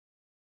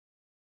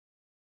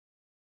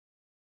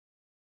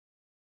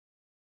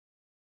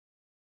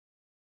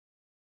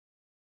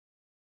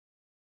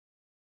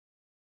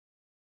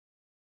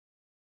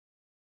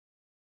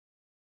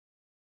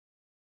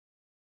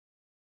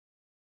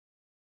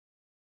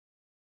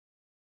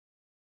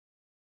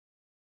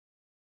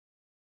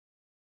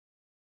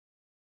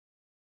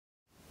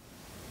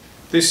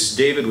This is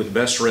David with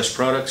BestRest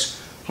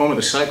Products, home of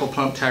the cycle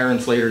pump tire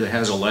inflator that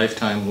has a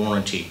lifetime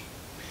warranty.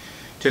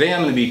 Today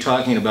I'm going to be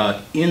talking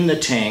about in the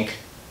tank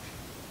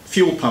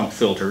fuel pump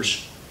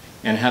filters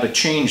and how to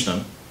change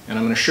them, and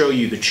I'm going to show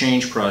you the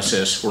change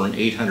process for an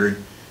 800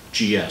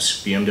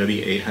 GS,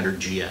 BMW 800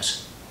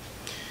 GS.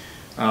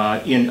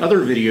 In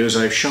other videos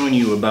I've shown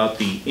you about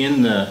the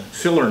in the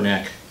filler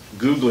neck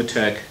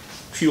Googletech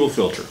fuel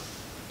filter.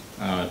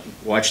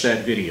 Watch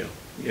that video.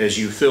 As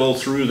you fill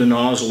through the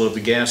nozzle of the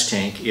gas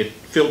tank, it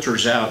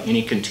filters out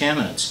any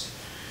contaminants.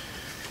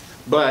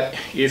 But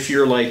if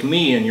you're like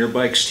me and your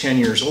bike's 10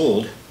 years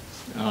old,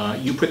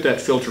 you put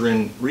that filter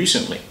in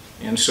recently,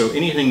 and so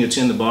anything that's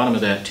in the bottom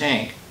of that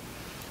tank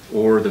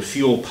or the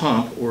fuel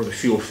pump or the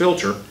fuel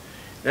filter,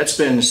 that's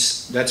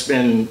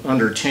been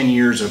under 10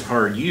 years of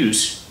hard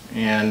use,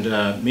 and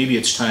maybe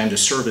it's time to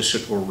service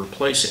it or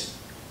replace it.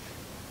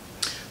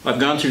 I've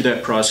gone through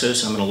that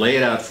process. I'm going to lay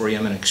it out for you.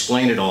 I'm going to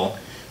explain it all.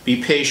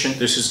 Be patient.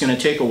 This is going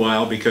to take a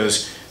while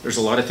because there's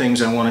a lot of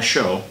things I want to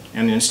show,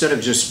 and instead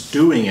of just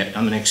doing it,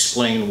 I'm going to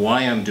explain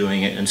why I'm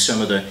doing it and some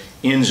of the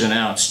ins and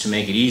outs to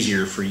make it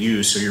easier for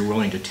you so you're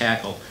willing to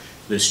tackle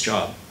this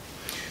job.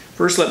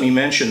 First, let me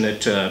mention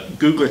that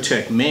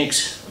Googletech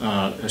makes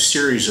a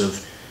series of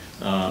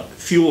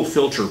fuel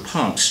filter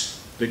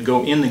pumps that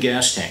go in the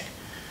gas tank.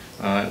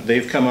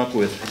 They've come up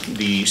with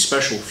the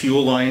special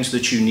fuel lines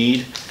that you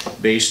need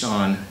based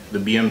on the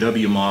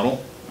BMW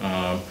model.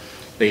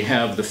 They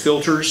have the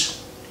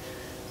filters.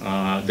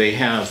 They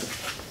have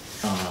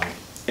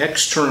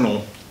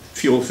external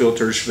fuel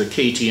filters for the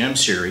KTM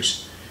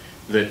series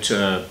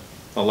that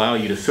allow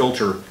you to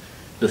filter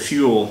the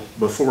fuel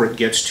before it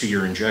gets to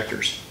your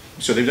injectors.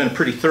 So they've done a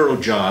pretty thorough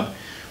job.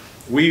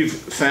 We've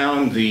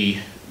found the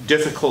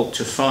difficult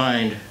to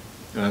find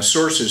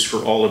sources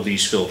for all of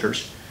these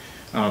filters.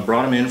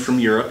 Brought them in from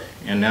Europe,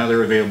 and now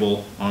they're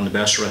available on the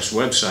BestRest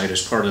website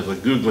as part of the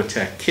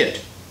Googletech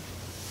kit.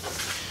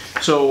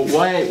 So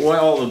why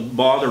all the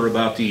bother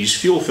about these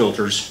fuel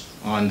filters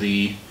on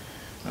the,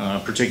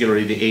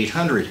 particularly the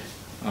 800?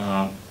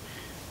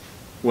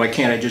 Why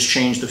can't I just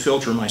change the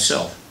filter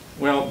myself?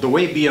 Well, the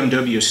way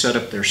BMW set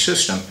up their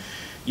system,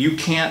 you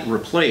can't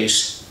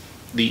replace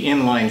the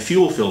inline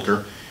fuel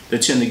filter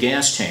that's in the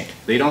gas tank.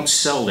 They don't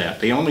sell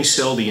that. They only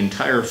sell the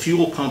entire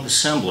fuel pump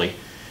assembly,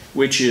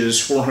 which is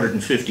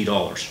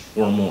 $450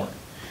 or more.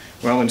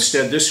 Well,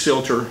 instead, this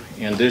filter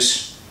and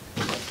this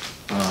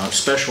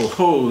special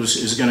hose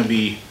is going to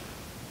be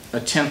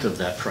 1/10 of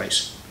that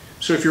price.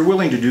 So if you're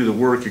willing to do the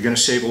work, you're going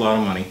to save a lot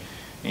of money,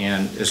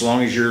 and as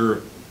long as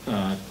you're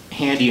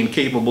handy and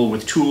capable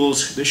with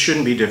tools, this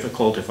shouldn't be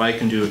difficult. If I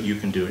can do it, you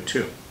can do it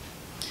too.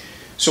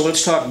 So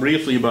let's talk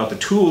briefly about the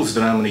tools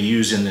that I'm going to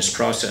use in this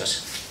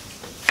process.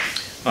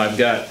 I've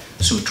got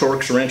some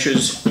Torx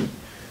wrenches.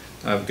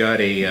 I've got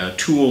a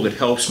tool that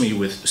helps me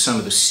with some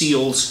of the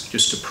seals,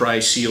 just to pry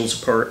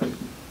seals apart.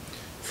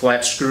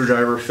 Flat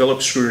screwdriver,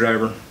 Phillips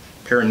screwdriver,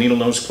 pair of needle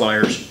nose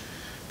pliers,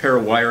 pair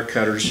of wire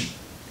cutters.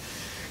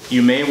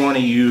 You may want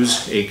to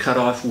use a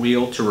cutoff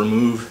wheel to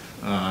remove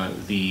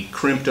the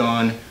crimped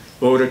on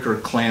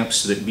Bodecker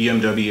clamps that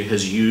BMW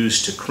has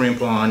used to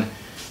crimp on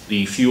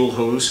the fuel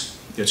hose.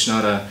 It's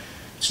not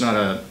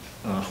a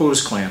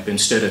hose clamp,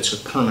 instead it's a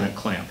permanent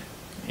clamp.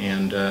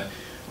 And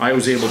I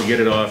was able to get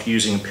it off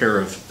using a pair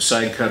of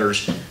side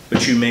cutters,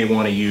 but you may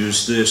want to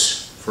use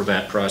this for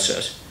that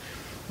process.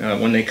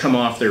 When they come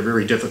off, they're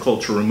very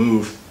difficult to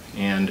remove,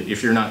 and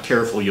if you're not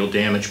careful, you'll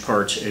damage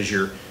parts as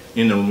you're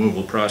in the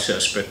removal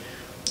process. But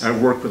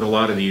I've worked with a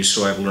lot of these,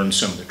 so I've learned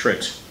some of the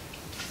tricks.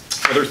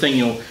 Other thing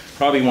you'll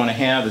probably want to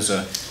have is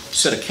a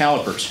set of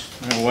calipers.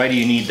 Now, why do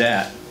you need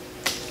that?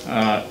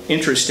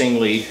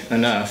 Interestingly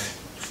enough,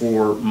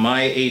 for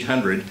my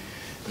 800,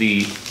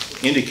 the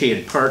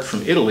indicated part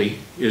from Italy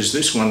is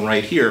this one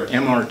right here,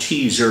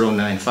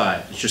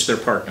 MRT095. It's just their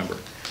part number.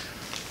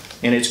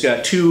 And it's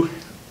got two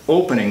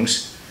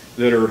openings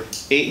that are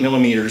 8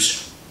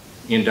 millimeters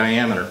in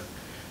diameter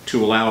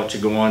to allow it to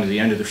go onto the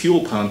end of the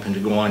fuel pump and to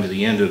go onto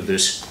the end of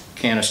this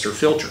canister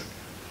filter.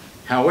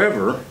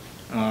 However,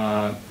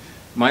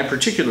 my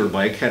particular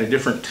bike had a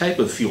different type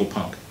of fuel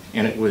pump,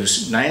 and it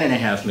was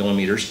 9.5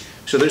 millimeters,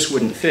 so this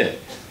wouldn't fit.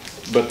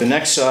 But the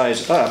next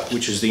size up,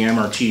 which is the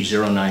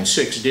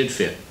MRT096, did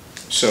fit.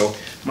 So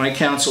my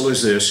counsel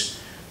is this: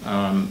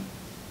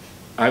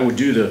 I would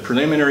do the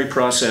preliminary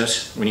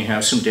process when you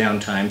have some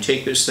downtime,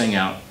 take this thing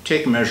out,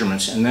 take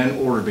measurements, and then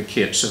order the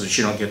kit so that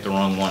you don't get the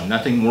wrong one.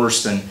 Nothing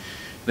worse than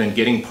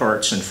getting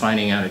parts and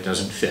finding out it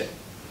doesn't fit.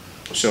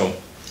 So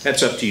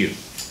that's up to you.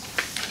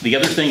 The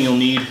other thing you'll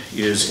need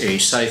is a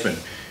siphon.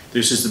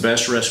 This is the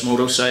BestRest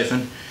Moto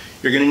siphon.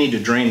 You're going to need to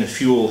drain the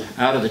fuel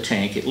out of the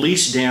tank, at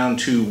least down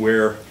to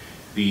where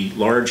the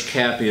large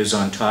cap is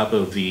on top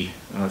of the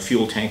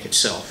fuel tank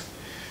itself.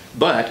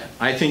 But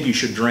I think you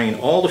should drain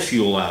all the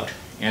fuel out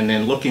and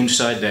then look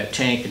inside that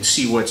tank and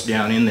see what's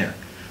down in there.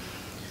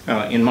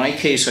 In my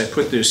case, I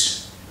put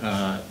this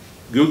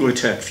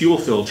Googletech fuel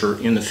filter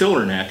in the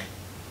filler neck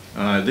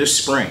this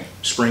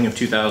spring of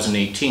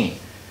 2018.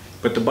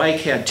 But the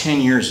bike had 10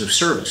 years of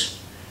service.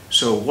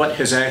 So what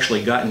has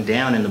actually gotten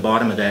down in the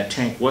bottom of that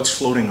tank? What's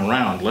floating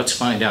around? Let's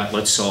find out.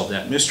 Let's solve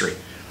that mystery.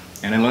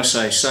 And unless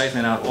I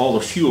siphon out all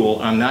the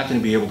fuel, I'm not going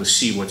to be able to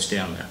see what's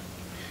down there.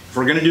 If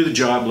we're going to do the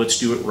job, let's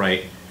do it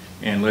right,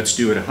 and let's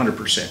do it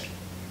 100%.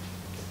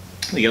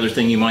 The other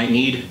thing you might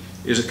need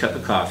is a cup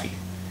of coffee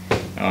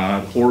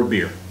or a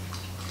beer.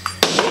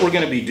 What we're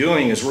going to be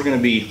doing is we're going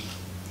to be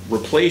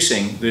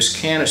replacing this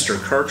canister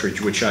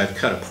cartridge, which I've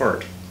cut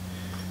apart.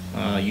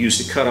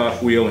 Used a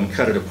cut-off wheel and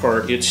cut it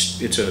apart.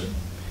 It's a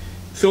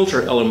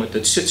filter element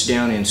that sits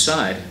down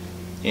inside,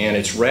 and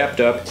it's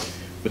wrapped up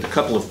with a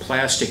couple of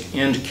plastic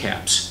end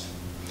caps.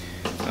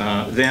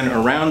 Then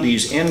around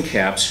these end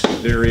caps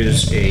there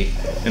is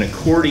an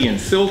accordion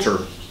filter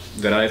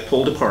that I've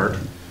pulled apart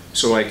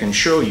so I can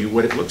show you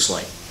what it looks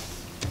like.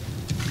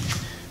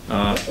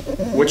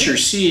 What you're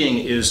seeing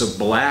is a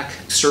black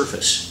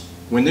surface.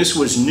 When this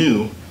was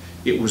new,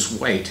 it was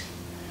white.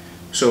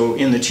 So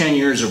in the 10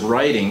 years of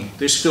riding,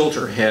 this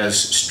filter has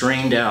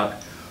strained out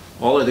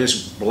all of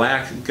this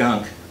black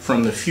gunk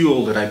from the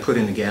fuel that I put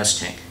in the gas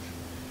tank.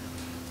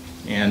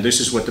 And this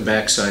is what the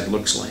backside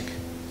looks like.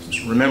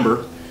 Just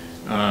remember,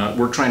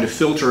 we're trying to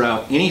filter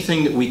out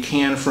anything that we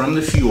can from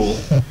the fuel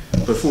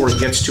before it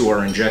gets to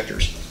our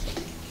injectors.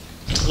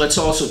 Let's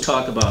also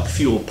talk about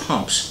fuel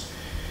pumps.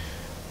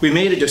 We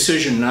made a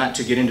decision not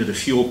to get into the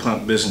fuel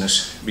pump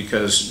business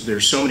because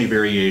there's so many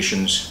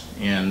variations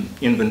and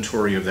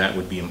inventory of that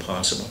would be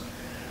impossible.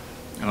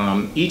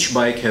 Each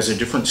bike has a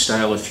different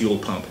style of fuel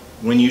pump.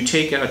 When you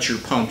take out your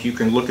pump, you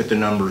can look at the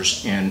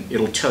numbers and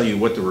it'll tell you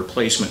what the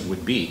replacement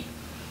would be.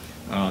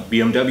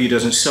 BMW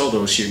doesn't sell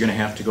those, so you're going to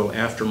have to go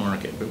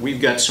aftermarket. But we've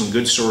got some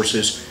good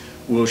sources.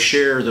 We'll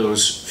share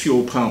those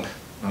fuel pump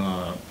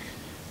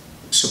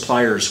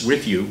suppliers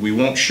with you. We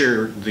won't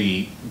share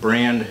the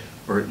brand,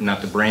 or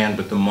not the brand,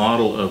 but the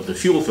model of the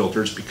fuel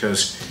filters,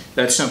 because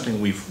that's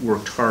something we've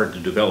worked hard to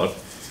develop.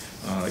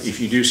 If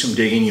you do some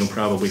digging, you'll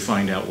probably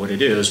find out what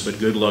it is, but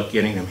good luck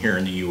getting them here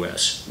in the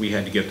US. We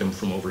had to get them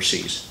from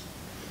overseas.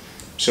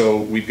 So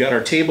we've got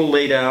our table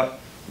laid out.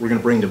 We're going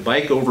to bring the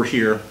bike over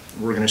here.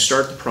 We're going to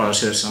start the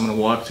process. I'm going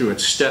to walk through it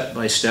step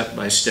by step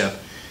by step,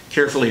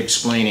 carefully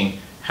explaining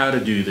how to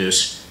do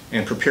this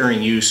and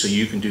preparing you so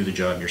you can do the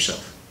job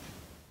yourself.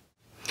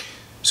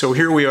 So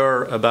here we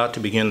are about to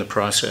begin the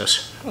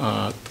process.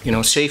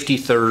 Safety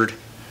third.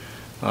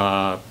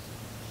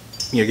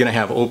 You're going to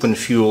have open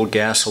fuel,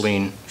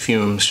 gasoline,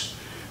 fumes.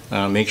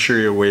 Make sure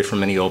you're away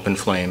from any open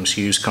flames.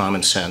 Use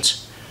common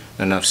sense.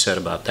 Enough said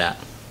about that.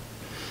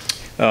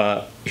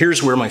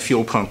 Here's where my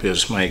fuel pump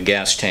is, my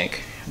gas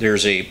tank.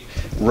 There's a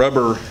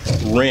rubber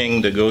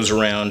ring that goes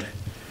around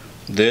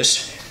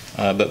this,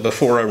 but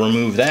before I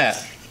remove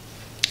that,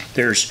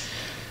 there's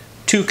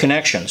two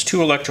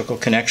electrical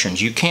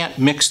connections. You can't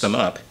mix them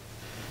up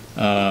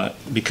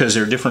because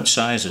they're different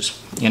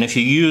sizes. And if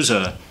you use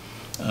a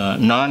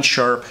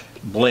non-sharp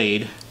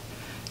blade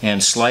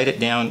and slide it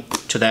down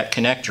to that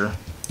connector,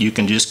 you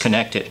can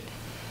disconnect it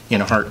in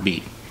a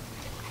heartbeat.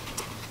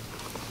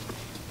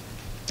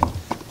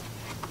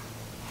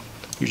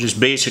 You're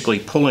just basically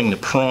pulling the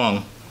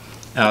prong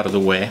out of the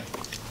way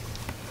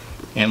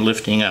and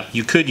lifting up.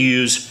 You could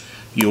use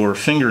your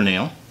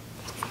fingernail.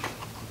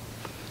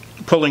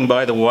 Pulling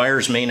by the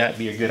wires may not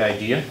be a good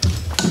idea,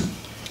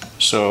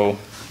 so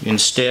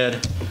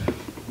instead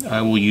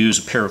I will use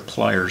a pair of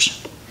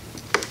pliers.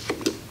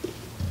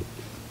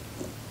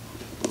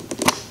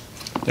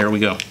 There we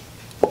go.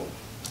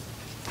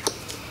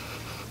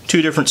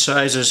 Two different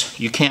sizes.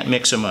 You can't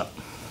mix them up.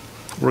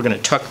 We're going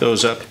to tuck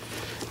those up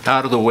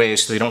out of the way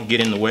so they don't get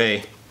in the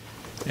way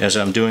as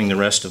I'm doing the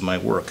rest of my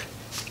work.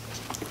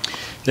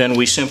 Then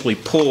we simply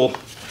pull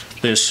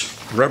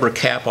this rubber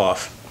cap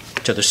off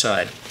to the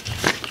side.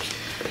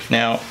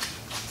 Now,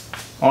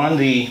 on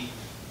the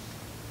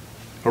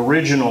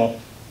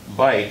original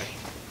bike,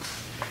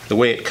 the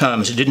way it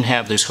comes, it didn't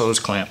have this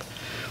hose clamp.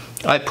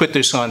 I put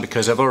this on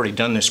because I've already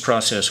done this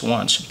process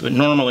once, but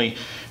normally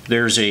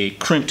there's a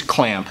crimped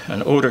clamp,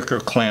 an Oetiker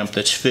clamp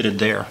that's fitted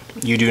there.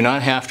 You do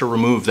not have to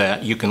remove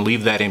that. You can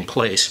leave that in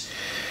place.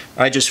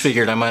 I just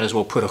figured I might as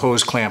well put a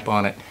hose clamp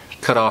on it,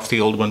 cut off the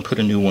old one, put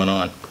a new one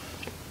on.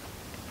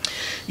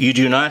 You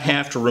do not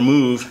have to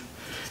remove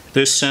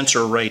this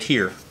sensor right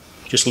here.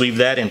 Just leave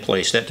that in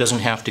place. That doesn't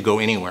have to go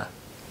anywhere.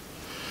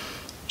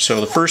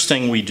 So the first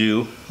thing we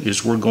do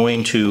is we're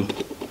going to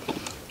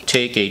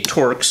take a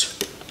Torx.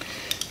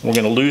 We're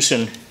going to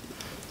loosen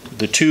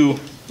the two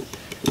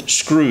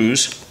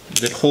screws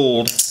that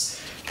hold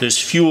this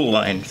fuel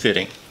line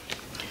fitting.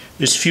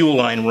 This fuel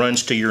line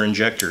runs to your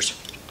injectors.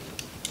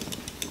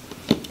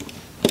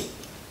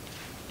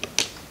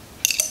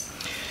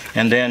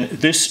 And then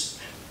this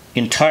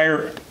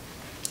entire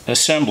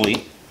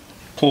assembly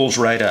pulls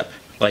right up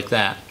like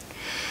that.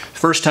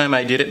 First time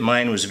I did it,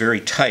 mine was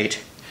very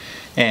tight,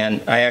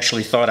 and I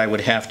actually thought I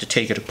would have to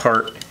take it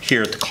apart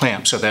here at the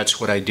clamp, so that's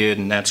what I did,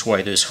 and that's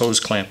why this hose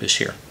clamp is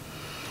here.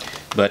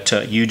 But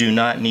you do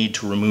not need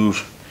to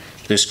remove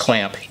this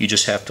clamp, you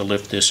just have to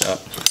lift this up.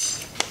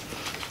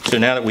 So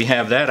now that we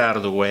have that out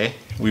of the way,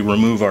 we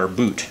remove our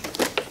boot.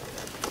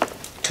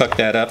 Tuck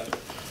that up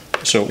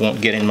so it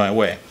won't get in my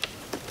way.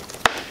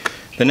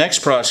 The next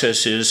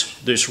process is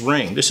this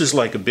ring. This is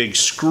like a big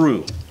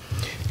screw,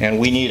 and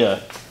we need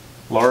a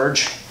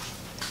large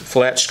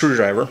flat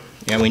screwdriver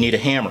and we need a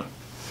hammer.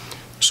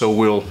 So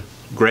we'll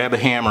grab a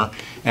hammer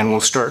and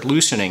we'll start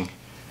loosening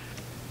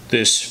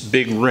this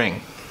big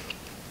ring.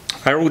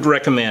 I would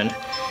recommend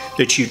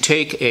that you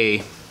take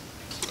a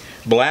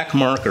black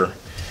marker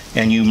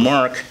and you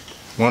mark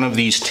one of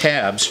these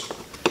tabs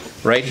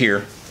right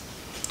here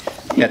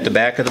at the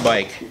back of the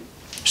bike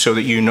so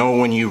that you know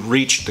when you've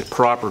reached the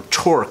proper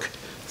torque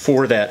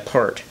for that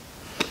part.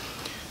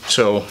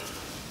 So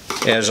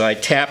as I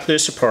tap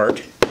this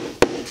apart,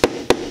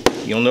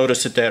 you'll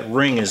notice that that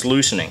ring is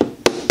loosening.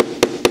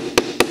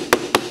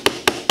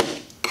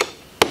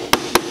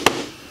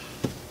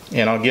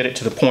 And I'll get it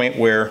to the point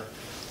where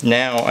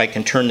now I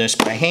can turn this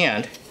by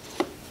hand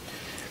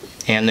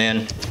and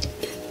then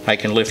I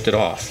can lift it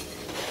off.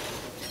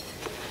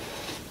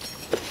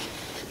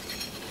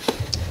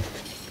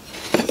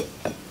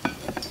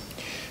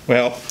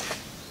 Well,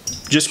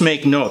 just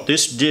make note,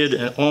 this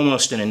did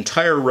almost an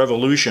entire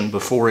revolution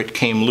before it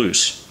came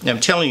loose. I'm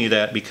telling you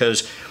that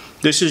because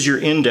this is your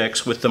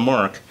index with the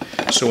mark.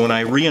 So when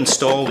I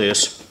reinstall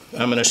this,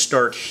 I'm going to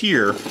start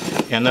here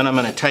and then I'm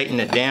going to tighten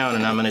it down,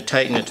 and I'm going to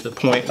tighten it to the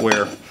point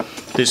where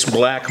this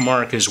black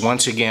mark is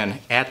once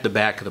again at the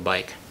back of the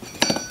bike.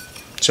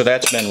 So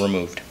that's been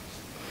removed.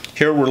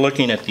 Here we're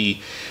looking at the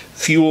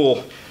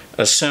fuel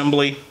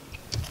assembly.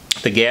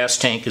 The gas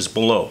tank is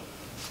below.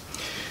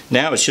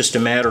 Now it's just a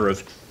matter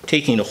of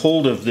taking a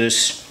hold of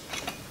this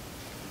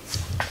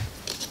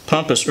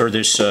pump or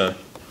this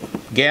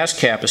gas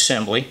cap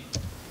assembly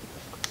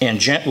and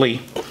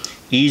gently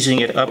easing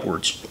it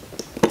upwards.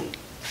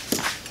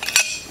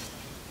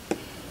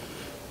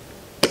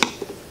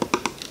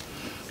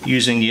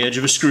 Using the edge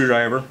of a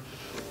screwdriver,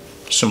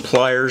 some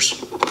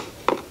pliers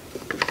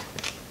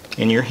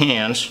in your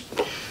hands,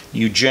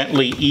 you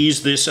gently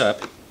ease this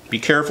up. Be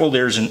careful,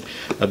 there's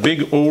a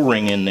big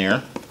O-ring in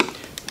there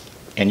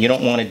and you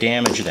don't want to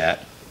damage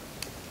that.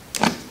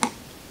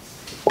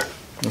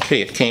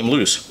 Okay, it came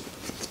loose.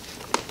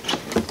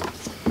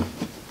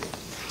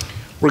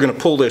 We're going to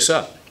pull this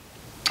up.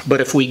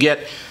 But if we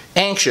get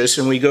anxious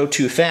and we go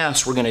too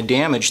fast, we're going to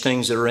damage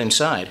things that are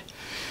inside.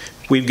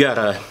 We've got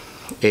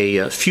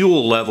a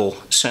fuel level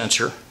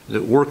sensor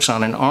that works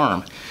on an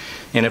arm,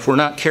 and if we're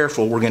not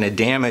careful, we're going to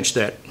damage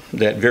that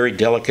very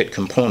delicate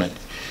component.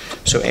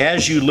 So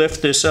as you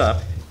lift this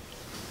up,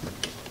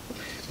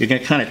 you're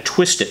going to kind of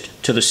twist it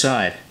to the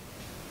side,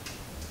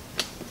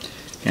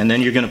 and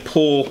then you're going to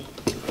pull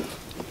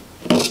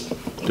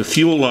the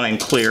fuel line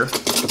clear,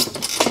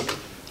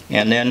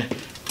 and then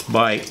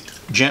by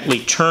gently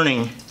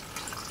turning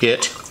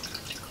it,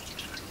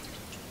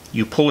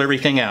 you pull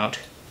everything out,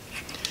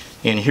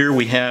 and here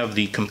we have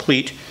the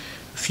complete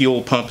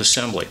fuel pump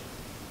assembly.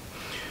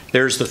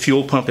 There's the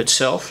fuel pump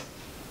itself.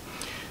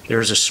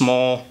 There's a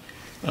small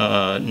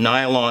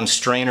nylon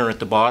strainer at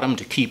the bottom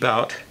to keep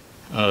out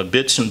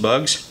bits and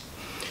bugs.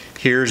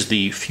 Here's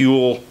the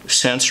fuel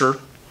sensor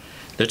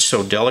that's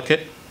so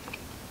delicate.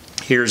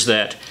 Here's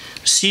that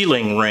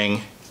sealing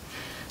ring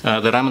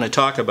that I'm going to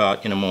talk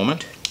about in a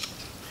moment.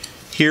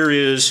 Here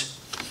is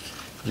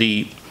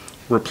the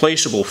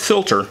replaceable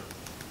filter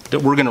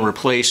that we're going to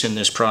replace in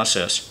this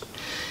process.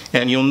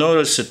 And you'll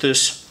notice that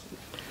this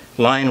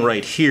line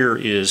right here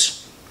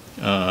is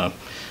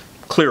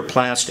clear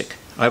plastic.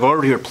 I've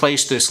already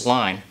replaced this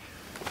line.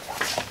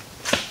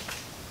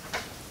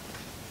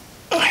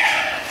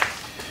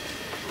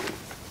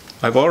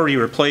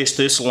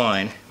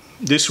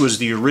 This was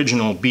the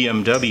original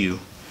BMW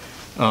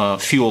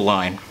fuel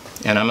line,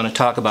 and I'm going to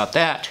talk about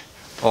that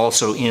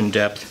also in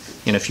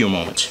depth in a few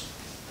moments.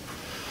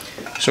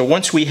 So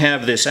once we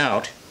have this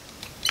out,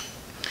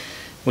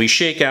 we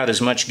shake out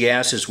as much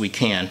gas as we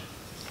can,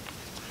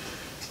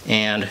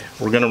 and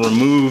we're going to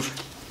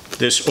remove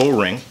this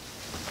O-ring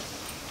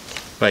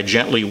by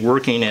gently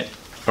working it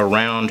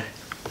around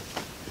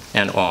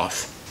and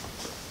off.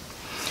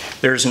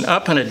 There's an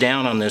up and a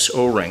down on this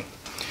O-ring.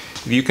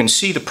 If you can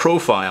see the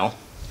profile,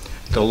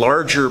 the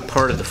larger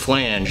part of the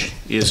flange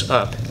is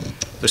up.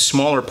 The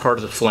smaller part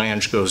of the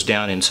flange goes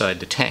down inside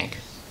the tank.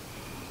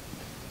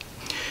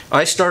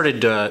 I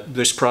started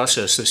this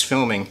process, this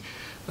filming,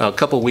 a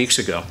couple weeks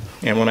ago,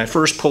 and when I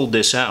first pulled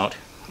this out,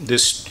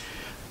 this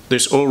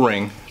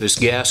O-ring, this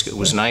gasket,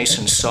 was nice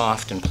and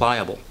soft and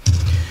pliable.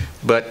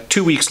 But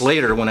 2 weeks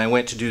later, when I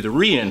went to do the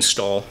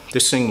reinstall,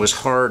 this thing was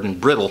hard and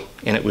brittle,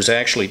 and it was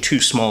actually too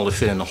small to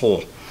fit in the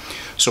hole.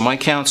 So my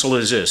counsel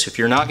is this: if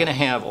you're not going to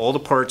have all the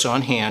parts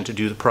on hand to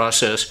do the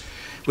process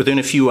within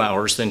a few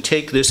hours, then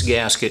take this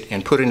gasket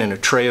and put it in a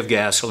tray of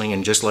gasoline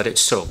and just let it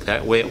soak.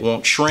 That way it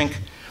won't shrink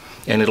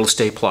and it'll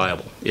stay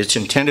pliable. It's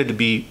intended to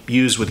be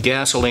used with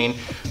gasoline,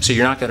 so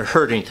you're not going to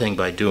hurt anything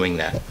by doing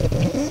that.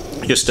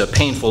 Just a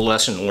painful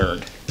lesson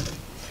learned.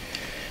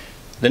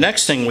 The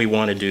next thing we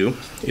want to do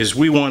is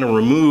we want to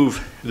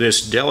remove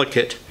this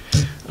delicate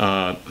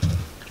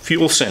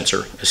fuel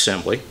sensor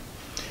assembly.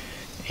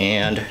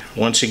 And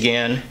once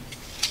again,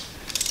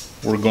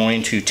 we're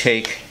going to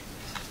take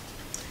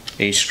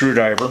a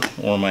screwdriver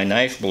or my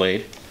knife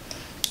blade,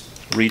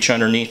 reach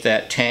underneath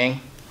that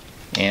tang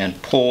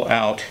and pull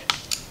out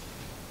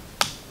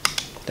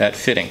that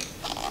fitting.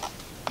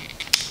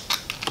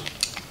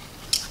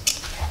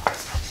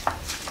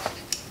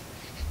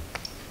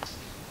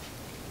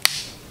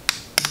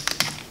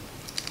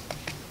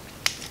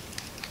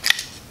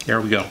 There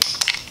we go.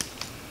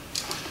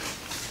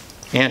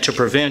 And to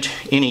prevent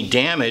any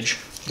damage,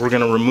 we're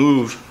going to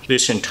remove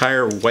this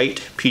entire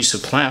white piece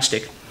of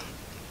plastic.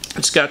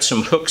 It's got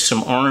some hooks,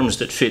 some arms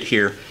that fit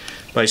here.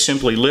 By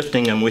simply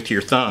lifting them with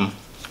your thumb,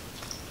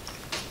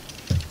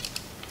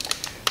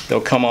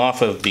 they'll come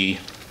off of the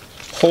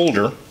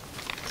holder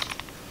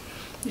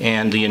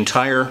and the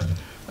entire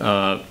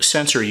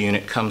sensor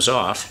unit comes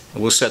off.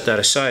 We'll set that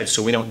aside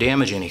so we don't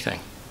damage anything.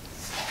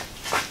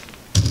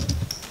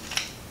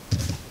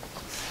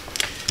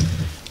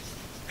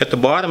 At the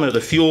bottom of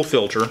the fuel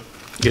filter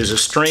is a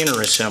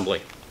strainer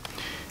assembly.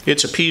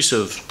 It's a piece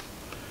of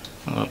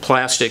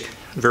plastic,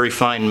 very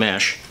fine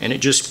mesh, and it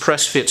just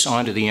press fits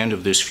onto the end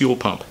of this fuel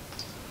pump.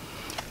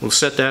 We'll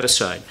set that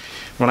aside.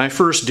 When I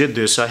first did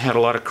this, I had a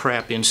lot of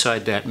crap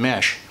inside that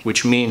mesh,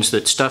 which means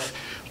that stuff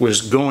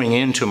was going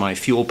into my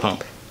fuel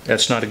pump.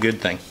 That's not a good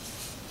thing.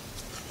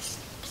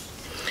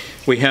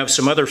 We have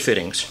some other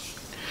fittings.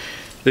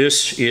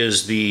 This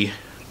is the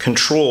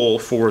control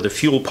for the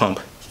fuel pump.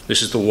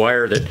 This is the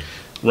wire that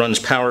runs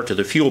power to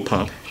the fuel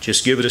pump.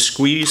 Just give it a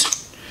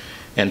squeeze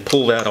and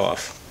pull that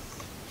off.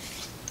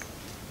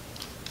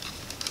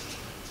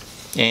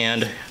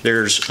 And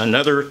there's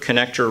another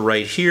connector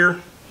right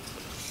here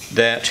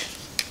that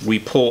we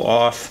pull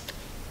off.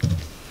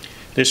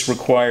 This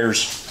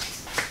requires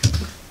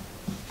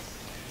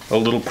a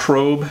little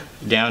probe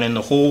down in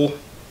the hole,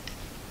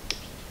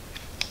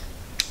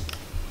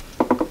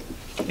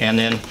 and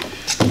then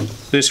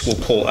this will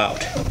pull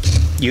out.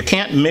 You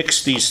can't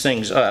mix these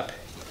things up.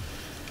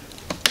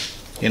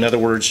 In other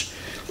words,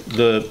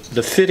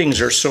 the fittings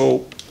are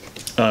so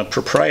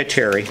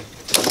proprietary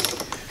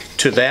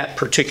to that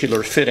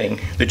particular fitting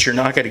that you're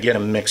not going to get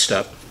them mixed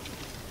up.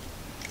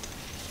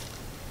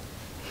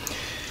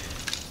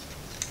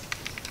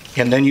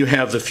 And then you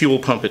have the fuel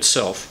pump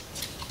itself.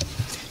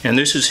 And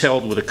this is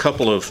held with a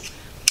couple of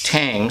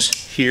tangs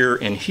here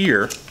and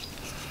here,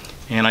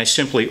 and I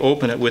simply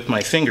open it with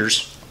my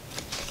fingers,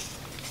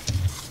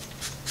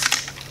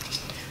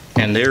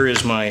 and there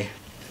is my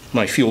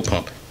fuel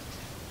pump.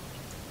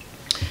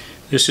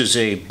 This is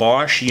a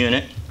Bosch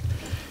unit,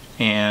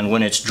 and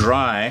when it's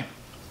dry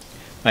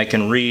I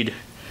can read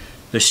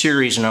the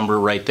series number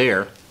right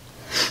there.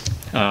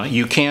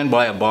 You can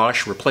buy a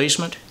Bosch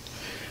replacement,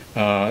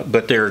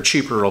 but there are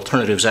cheaper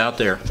alternatives out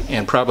there,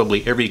 and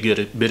probably every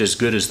bit as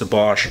good as the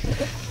Bosch,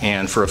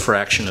 and for a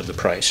fraction of the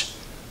price.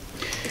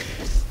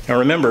 Now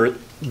remember,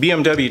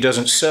 BMW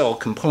doesn't sell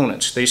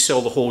components, they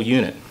sell the whole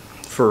unit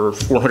for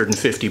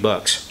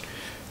 $450.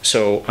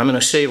 So I'm going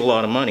to save a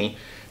lot of money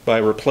by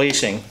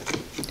replacing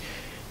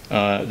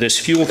this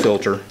fuel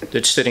filter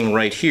that's sitting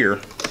right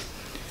here,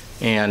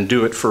 and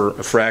do it for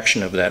a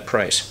fraction of that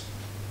price.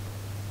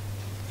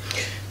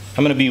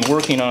 I'm going to be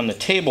working on the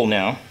table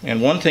now,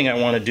 and one thing I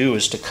want to do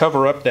is to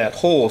cover up that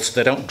hole so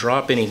that I don't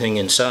drop anything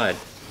inside.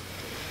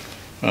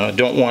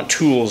 Don't want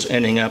tools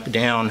ending up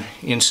down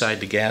inside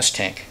the gas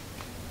tank.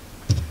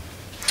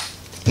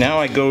 Now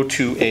I go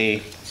to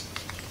a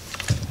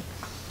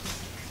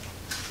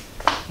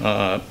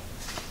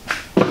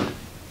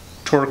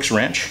Torx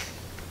wrench,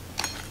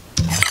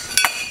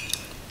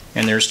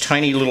 and there's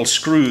tiny little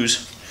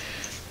screws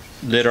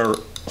that are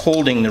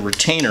holding the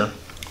retainer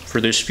for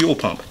this fuel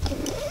pump.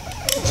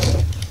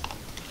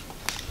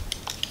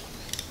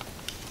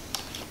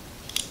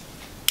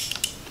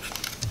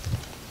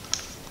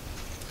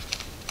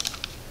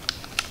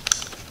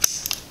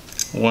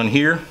 One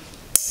here,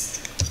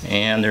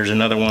 and there's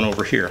another one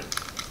over here.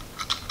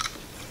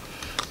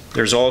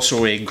 There's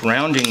also a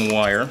grounding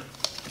wire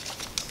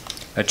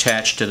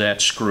attached to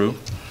that screw.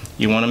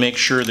 You want to make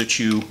sure that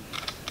you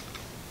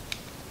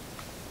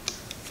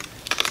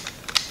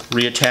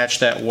reattach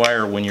that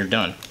wire when you're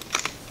done.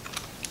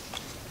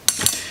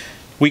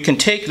 We can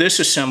take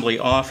this assembly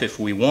off if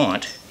we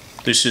want.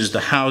 This is the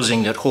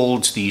housing that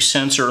holds the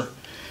sensor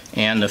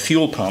and the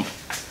fuel pump.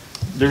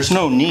 There's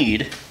no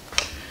need,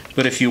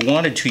 but if you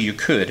wanted to, you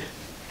could.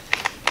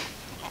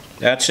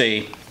 That's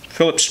a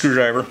Phillips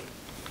screwdriver.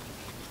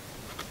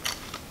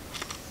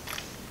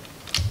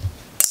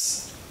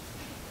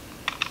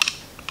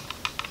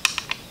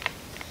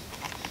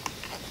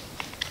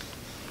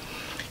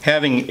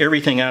 Having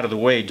everything out of the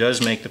way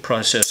does make the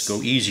process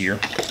go easier.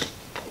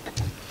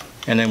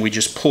 And then we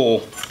just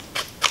pull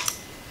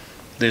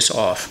this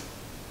off.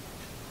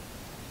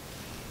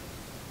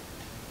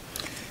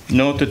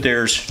 Note that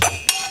there's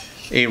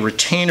a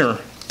retainer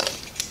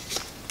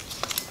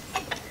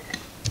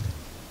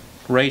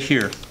right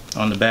here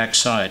on the back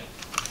side.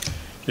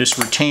 This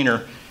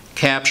retainer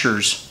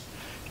captures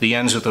the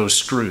ends of those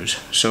screws.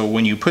 So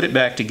when you put it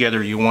back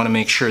together, you want to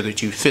make sure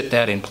that you fit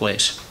that in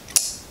place.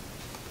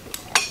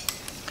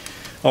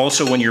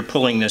 Also, when you're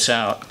pulling this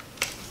out,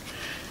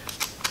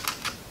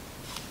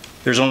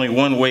 There's only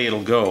one way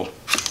it'll go.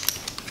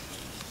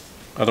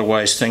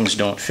 Otherwise things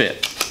don't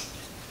fit.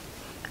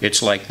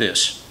 It's like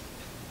this.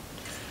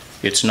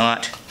 It's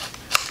not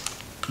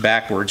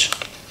backwards,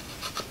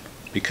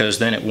 because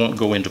then it won't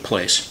go into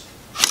place.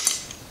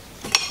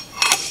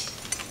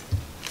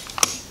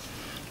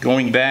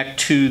 Going back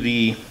to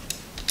the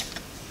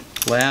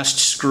last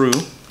screw,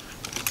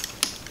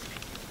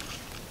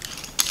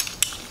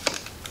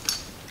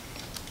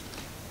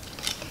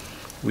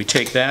 we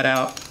take that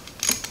out.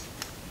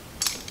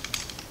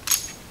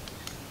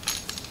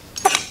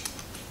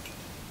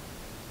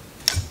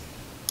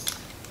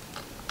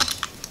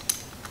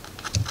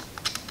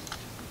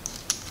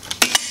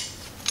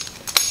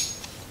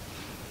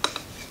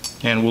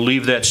 And we'll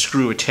leave that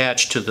screw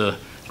attached to the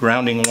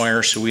grounding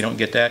wire so we don't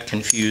get that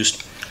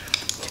confused.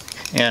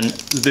 And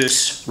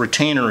this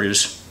retainer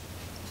is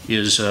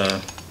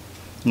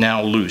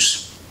now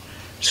loose.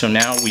 So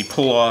now we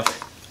pull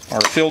off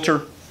our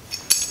filter,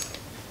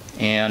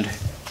 and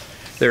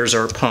there's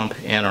our pump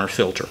and our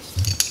filter.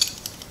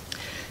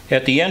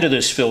 At the end of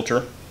this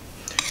filter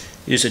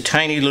is a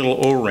tiny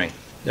little O-ring.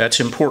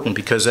 That's important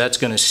because that's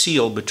going to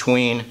seal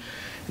between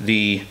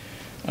the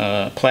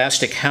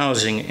plastic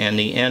housing and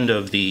the end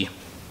of the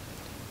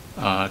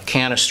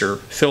canister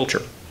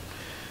filter.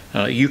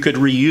 You could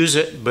reuse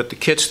it, but the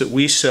kits that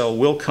we sell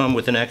will come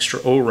with an extra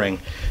O-ring.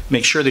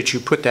 Make sure that you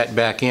put that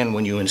back in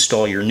when you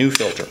install your new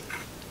filter.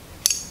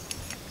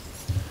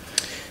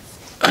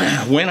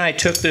 When I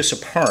took this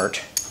apart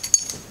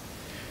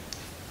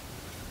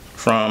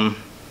from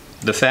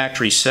the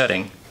factory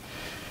setting,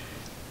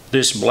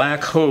 this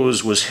black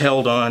hose was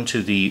held on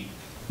to the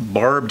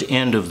barbed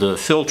end of the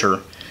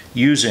filter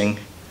using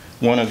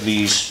one of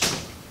these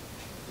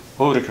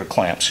Oetiker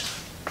clamps.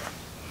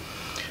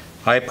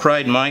 I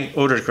pried my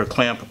Oetiker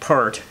clamp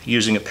apart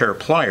using a pair of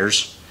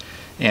pliers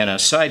and a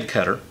side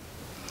cutter,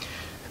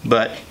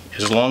 but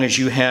as long as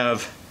you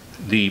have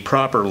the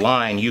proper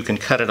line, you can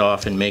cut it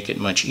off and make it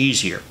much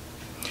easier.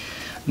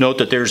 Note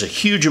that there's a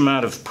huge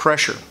amount of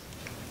pressure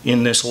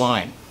in this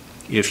line.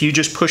 If you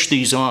just push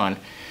these on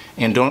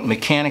and don't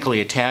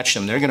mechanically attach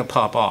them, they're going to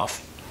pop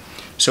off.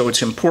 So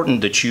it's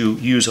important that you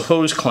use a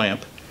hose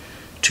clamp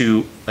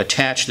to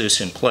attach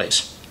this in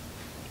place.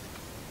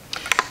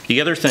 The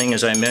other thing,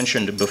 as I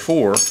mentioned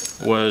before,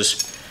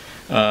 was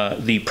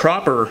the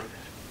proper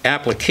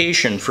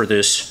application for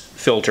this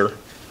filter,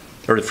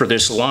 or for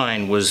this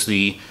line, was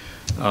the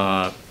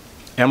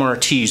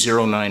MRT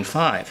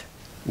 095,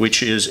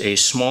 which is a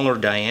smaller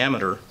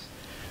diameter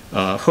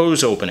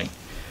hose opening.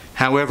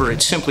 However,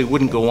 it simply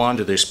wouldn't go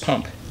onto this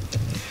pump.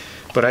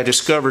 But I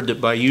discovered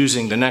that by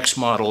using the next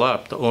model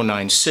up, the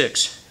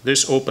 096,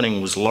 this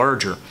opening was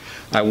larger.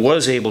 I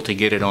was able to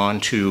get it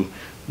onto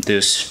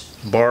this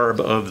barb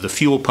of the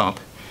fuel pump,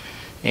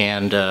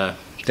 and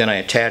then I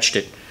attached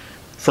it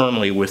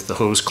firmly with the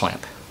hose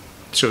clamp.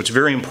 So it's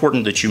very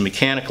important that you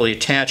mechanically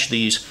attach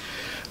these.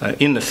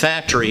 In the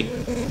factory,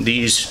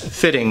 these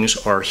fittings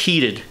are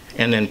heated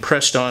and then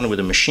pressed on with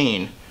a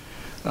machine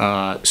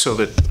so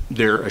that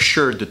they're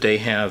assured that they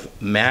have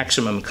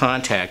maximum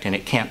contact and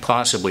it can't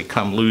possibly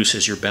come loose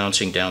as you're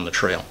bouncing down the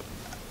trail.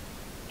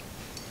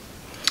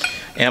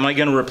 Am I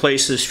going to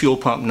replace this fuel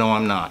pump? No,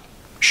 I'm not.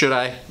 Should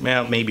I?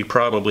 Well, maybe,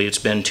 probably. It's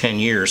been 10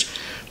 years,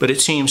 but it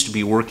seems to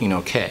be working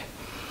okay.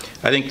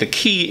 I think the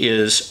key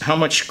is how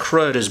much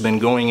crud has been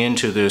going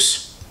into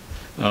this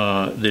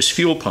this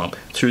fuel pump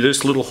through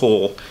this little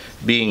hole,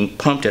 being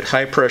pumped at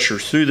high pressure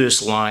through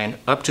this line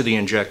up to the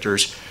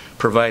injectors,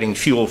 providing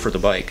fuel for the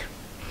bike.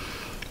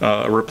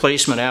 A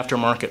replacement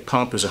aftermarket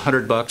pump is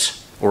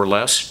 $100 or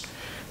less.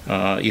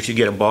 If you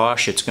get a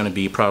Bosch, it's going to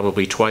be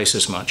probably twice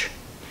as much.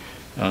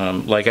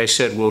 Like I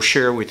said, we'll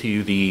share with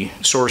you the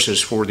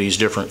sources for these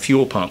different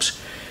fuel pumps,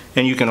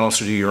 and you can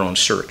also do your own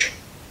search.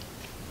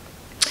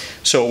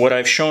 So what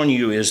I've shown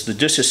you is the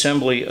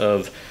disassembly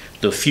of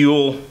the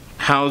fuel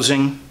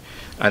housing.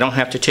 I don't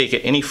have to take it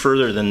any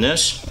further than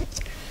this.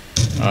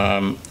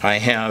 I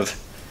have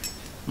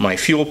my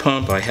fuel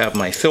pump, I have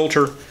my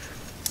filter.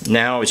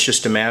 Now it's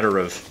just a matter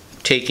of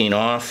taking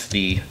off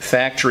the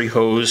factory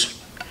hose,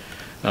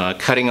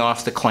 cutting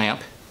off the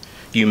clamp.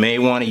 You may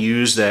want to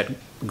use that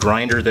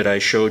grinder that I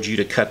showed you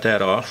to cut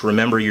that off.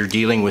 Remember, you're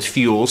dealing with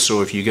fuel,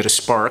 so if you get a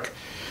spark,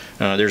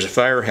 there's a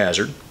fire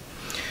hazard.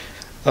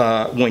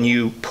 When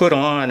you put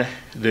on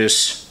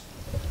this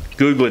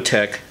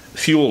Googletech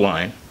fuel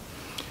line,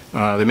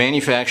 the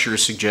manufacturer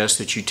suggests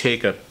that you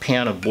take a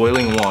pan of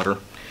boiling water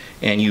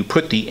and you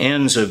put the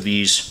ends of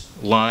these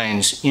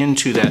lines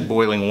into that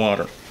boiling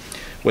water.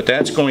 What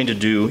that's going to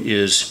do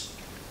is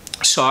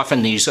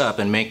soften these up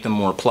and make them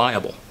more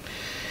pliable.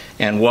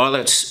 And while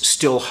it's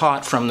still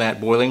hot from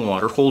that boiling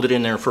water, hold it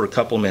in there for a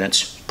couple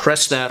minutes,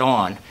 press that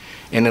on,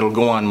 and it'll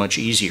go on much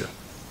easier.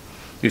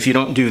 If you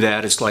don't do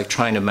that, it's like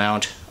trying to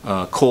mount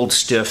a cold,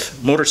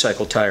 stiff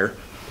motorcycle tire.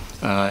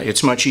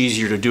 It's much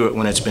easier to do it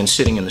when it's been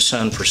sitting in the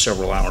sun for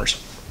several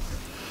hours.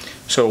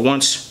 So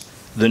once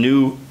the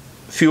new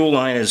fuel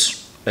line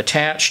is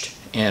attached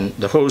and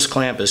the hose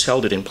clamp has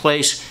held it in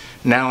place,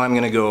 now I'm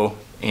going to go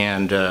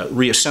and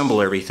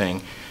reassemble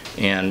everything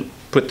and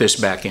put this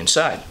back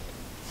inside.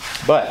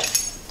 But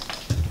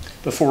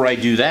before I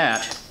do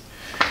that,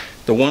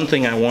 the one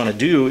thing I want to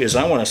do is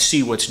I want to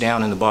see what's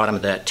down in the bottom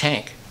of that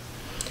tank.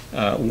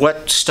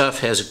 What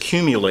stuff has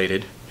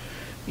accumulated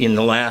in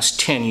the last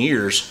 10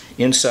 years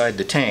inside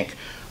the tank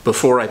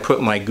before I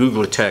put my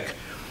Googletech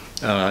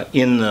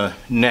in the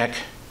neck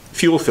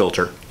fuel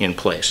filter in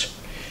place.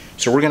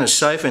 So we're going to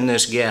siphon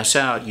this gas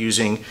out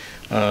using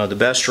the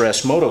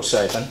BestRest Moto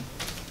siphon,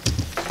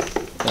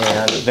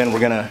 and then we're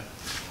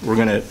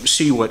going to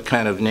see what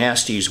kind of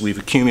nasties we've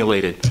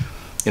accumulated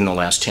in the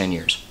last 10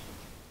 years.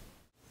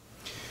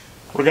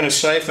 We're going to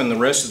siphon the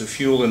rest of the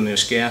fuel in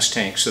this gas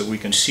tank so that we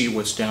can see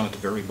what's down at the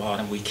very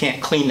bottom. We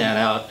can't clean that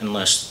out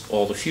unless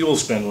all the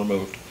fuel's been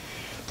removed.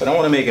 But I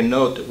want to make a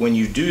note that when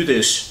you do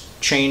this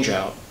change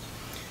out,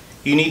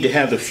 you need to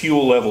have the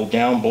fuel level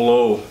down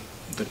below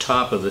the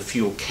top of the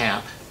fuel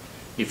cap.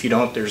 If you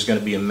don't, there's going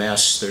to be a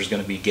mess. There's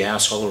going to be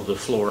gas all over the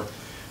floor.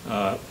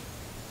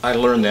 I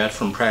learned that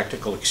from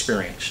practical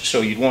experience.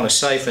 So you'd want to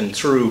siphon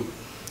through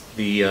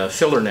the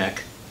filler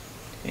neck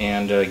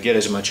and get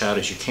as much out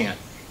as you can.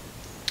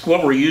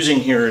 What we're using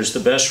here is the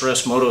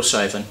BestRest Moto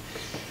siphon.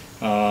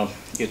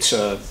 It's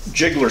a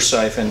jiggler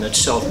siphon that's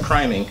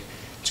self-priming.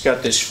 It's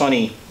got this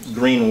funny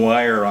green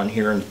wire on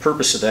here, and the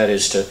purpose of that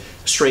is to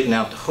straighten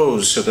out the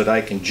hose so that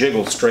I can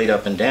jiggle straight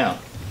up and down.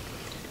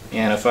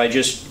 And if I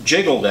just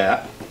jiggle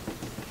that,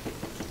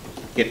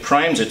 it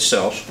primes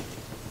itself,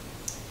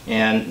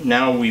 and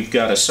now we've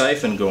got a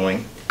siphon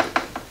going.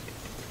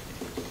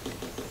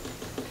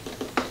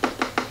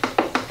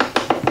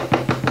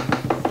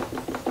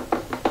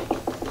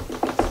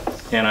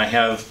 And I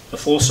have a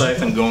full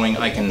siphon going.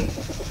 I can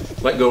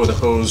let go of the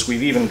hose.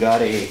 We've even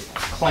got a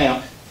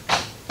clamp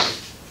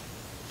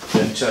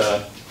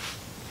that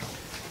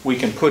we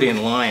can put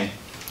in line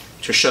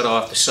to shut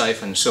off the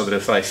siphon so that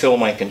if I fill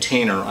my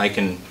container, I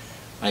can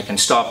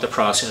stop the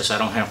process. I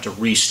don't have to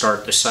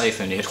restart the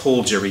siphon. It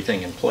holds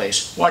everything in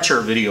place. Watch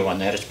our video on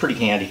that. It's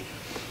pretty handy.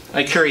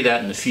 I carry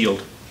that in the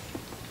field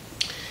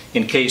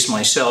in case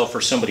myself or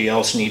somebody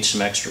else needs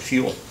some extra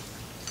fuel.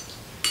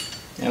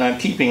 And I'm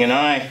keeping an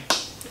eye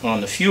on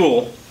the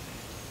fuel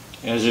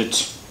as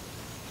it's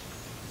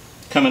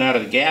coming out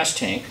of the gas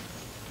tank,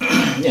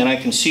 and I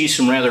can see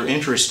some rather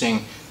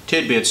interesting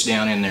tidbits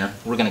down in there.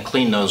 We're going to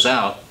clean those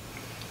out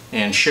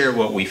and share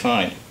what we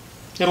find.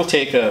 It'll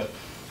take a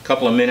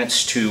couple of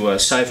minutes to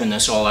siphon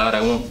this all out.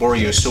 I won't bore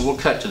you, so we'll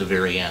cut to the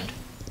very end.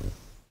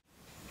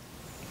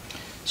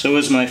 So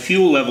as my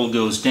fuel level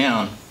goes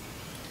down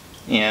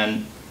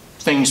and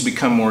things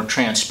become more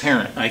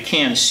transparent, I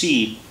can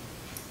see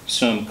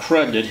some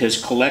crud that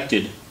has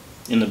collected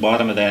in the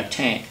bottom of that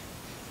tank.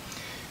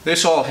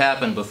 This all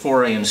happened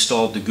before I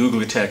installed the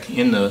Googletech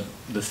in the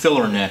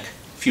filler neck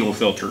fuel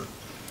filter.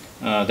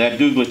 That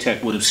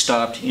Googletech would have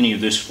stopped any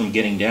of this from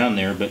getting down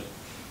there, but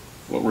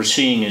what we're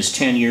seeing is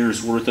 10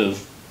 years worth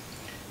of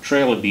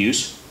trail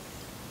abuse,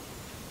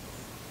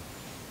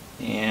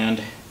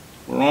 and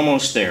we're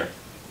almost there.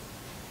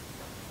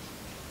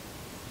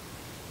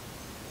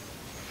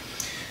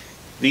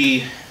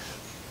 The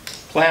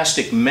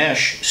plastic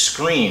mesh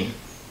screen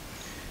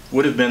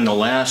would have been the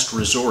last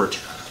resort.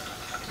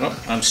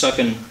 Oh, I'm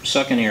sucking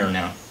air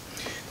now.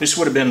 This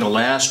would have been the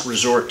last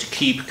resort to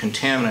keep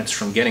contaminants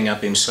from getting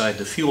up inside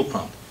the fuel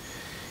pump.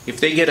 If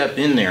they get up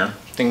in there,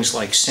 things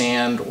like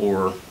sand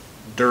or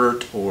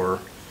dirt or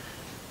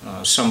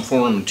some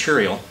foreign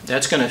material,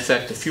 that's going to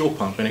affect the fuel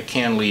pump, and it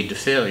can lead to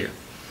failure.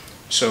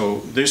 So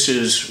this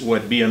is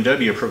what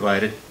BMW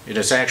provided. It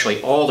is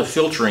actually all the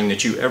filtering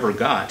that you ever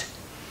got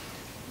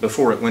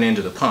before it went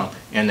into the pump,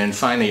 and then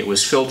finally it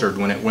was filtered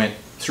when it went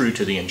through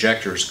to the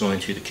injectors going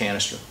through the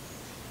canister.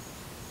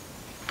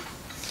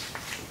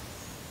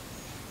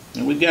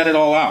 And we've got it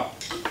all out.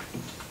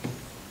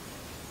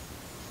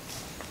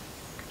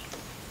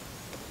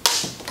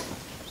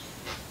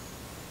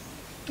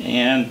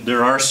 And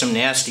there are some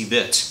nasty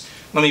bits.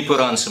 Let me put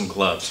on some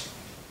gloves.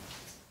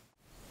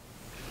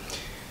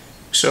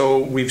 So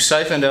we've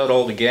siphoned out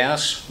all the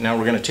gas. Now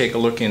we're going to take a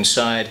look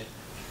inside.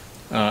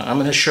 I'm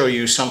going to show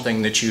you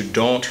something that you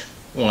don't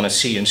want to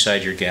see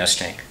inside your gas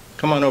tank.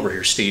 Come on over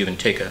here, Steve, and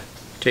take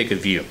a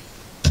view.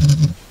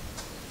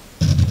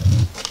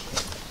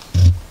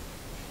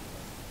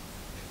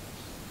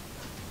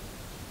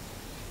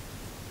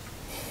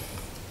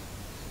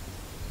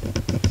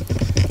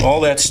 All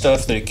that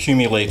stuff that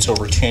accumulates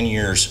over 10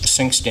 years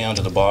sinks down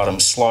to the bottom,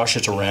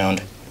 sloshes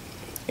around,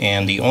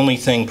 and the only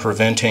thing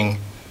preventing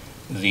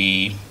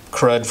the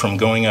crud from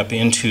going up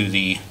into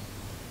the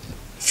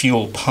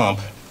fuel pump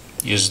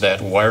is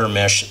that wire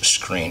mesh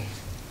screen.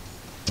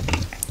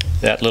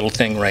 That little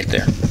thing right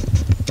there.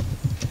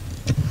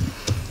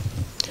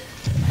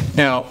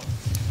 Now,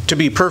 to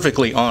be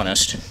perfectly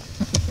honest,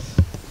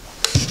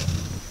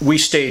 we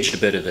staged a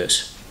bit of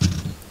this.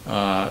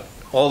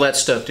 All that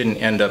stuff didn't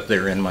end up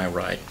there in my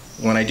ride.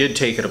 When I did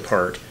take it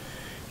apart,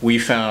 we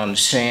found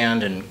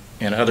sand and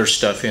other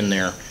stuff in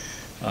there.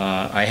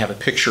 I have a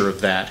picture of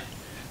that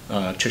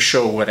to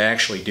show what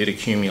actually did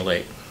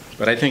accumulate.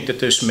 But I think that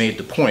this made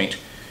the point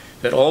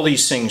that all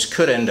these things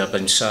could end up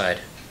inside.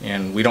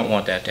 and we don't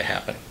want that to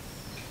happen.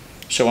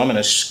 So I'm going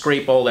to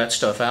scrape all that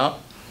stuff out,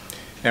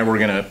 and we're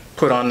going to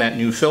put on that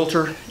new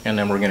filter, and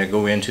then we're going to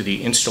go into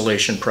the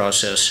installation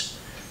process,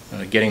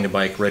 getting the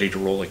bike ready to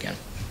roll again.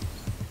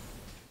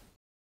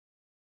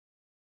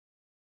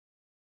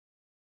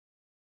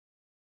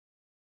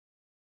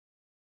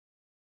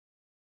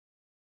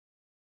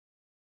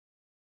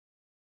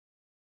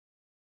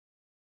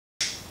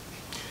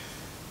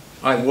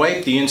 I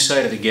wiped the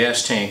inside of the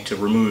gas tank to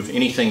remove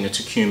anything that's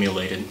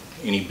accumulated,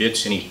 any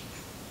bits, any...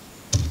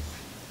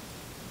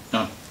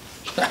 Oh,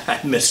 I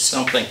missed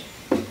something.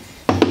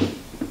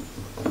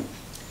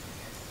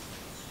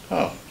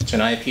 Oh, it's an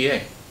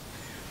IPA.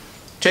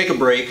 Take a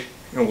break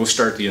and we'll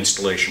start the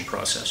installation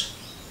process.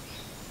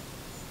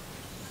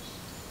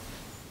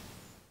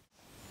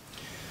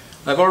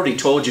 I've already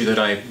told you that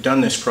I've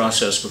done this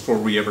process before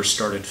we ever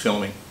started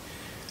filming.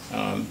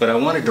 But I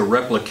wanted to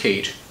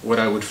replicate what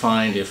I would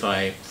find if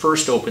I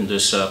first opened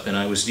this up and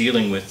I was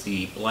dealing with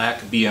the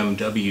black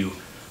BMW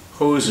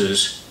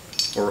hoses,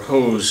 or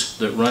hose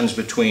that runs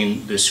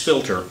between this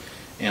filter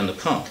and the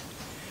pump.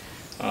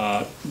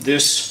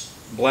 This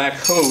black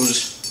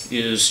hose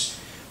is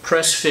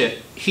press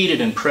fit, heated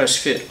and press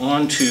fit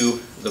onto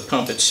the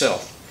pump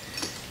itself.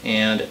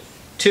 And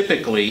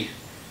typically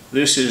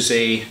this is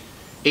a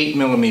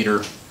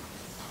 8mm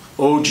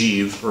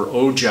ogive or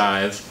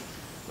ogive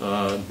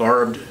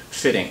barbed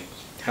fitting.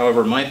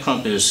 However, my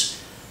pump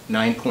is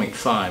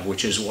 9.5,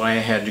 which is why I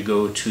had to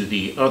go to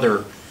the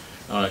other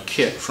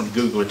kit from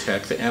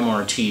Googletech, the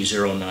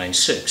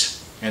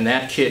MRT096. And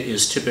that kit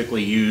is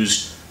typically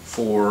used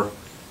for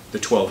the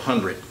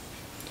 1200.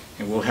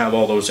 And we'll have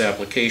all those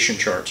application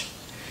charts.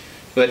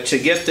 But to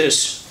get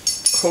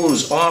this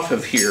hose off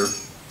of here,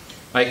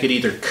 I could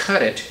either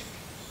cut it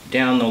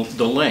down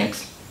the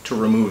length to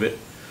remove it,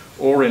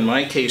 or in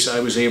my case I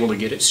was able to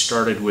get it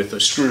started with a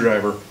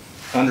screwdriver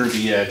under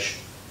the edge,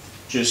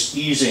 just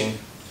easing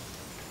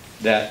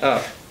that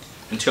up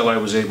until I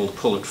was able to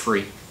pull it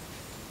free.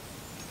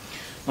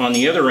 On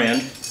the other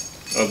end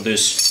of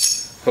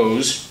this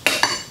hose,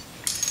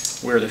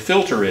 where the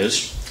filter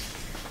is,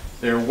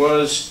 there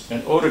was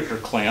an Oetiker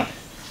clamp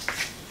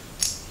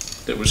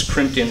that was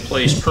crimped in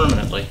place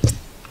permanently,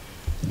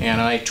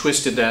 and I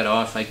twisted that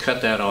off, I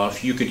cut that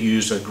off. You could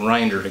use a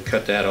grinder to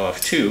cut that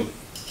off too,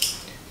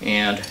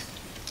 and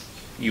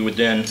you would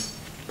then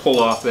pull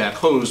off that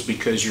hose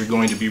because you're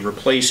going to be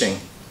replacing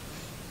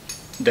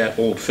that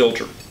old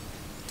filter.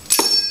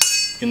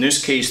 In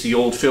this case, the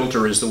old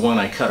filter is the one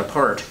I cut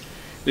apart.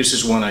 This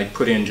is one I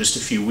put in just a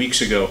few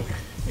weeks ago,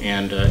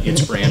 and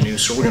it's brand new,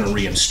 so we're going to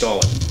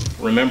reinstall it.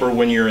 Remember,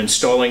 when you're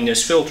installing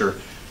this filter,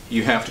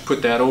 you have to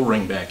put that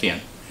O-ring back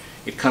in.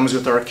 It comes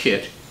with our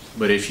kit,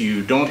 but if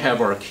you don't have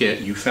our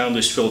kit, you found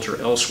this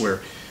filter elsewhere,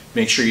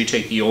 make sure you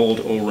take the old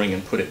O-ring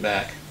and put it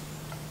back.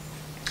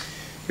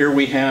 Here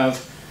we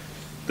have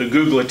the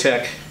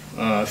Googletech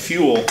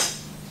fuel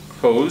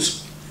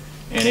hose,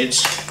 and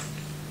it's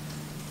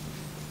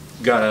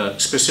got a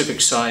specific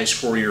size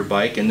for your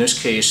bike. In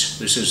this case,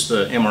 this is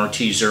the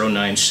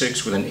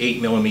MRT096 with an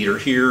 8mm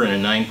here and a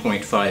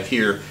 9.5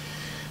 here.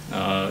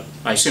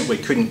 I simply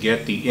couldn't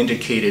get the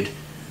indicated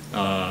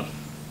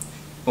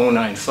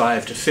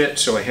 095 to fit,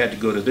 so I had to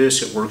go to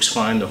this. It works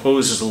fine. The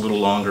hose is a little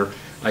longer.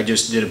 I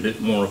just did a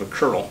bit more of a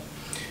curl.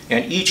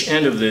 And each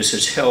end of this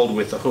is held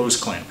with the hose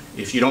clamp.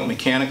 If you don't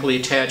mechanically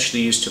attach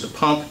these to the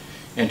pump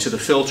and to the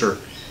filter,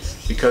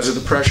 because of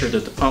the pressure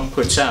that the pump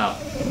puts out,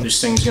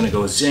 this thing's going to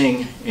go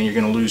zing, and you're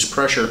going to lose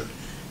pressure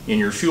in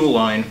your fuel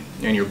line,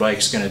 and your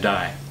bike's going to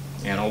die.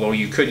 And although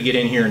you could get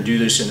in here and do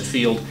this in the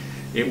field,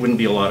 it wouldn't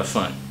be a lot of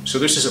fun. So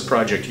this is a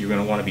project you're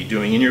going to want to be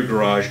doing in your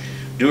garage.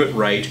 Do it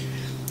right.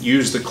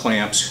 Use the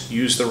clamps,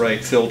 use the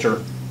right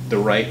filter, the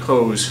right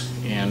hose,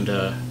 and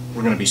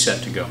we're going to be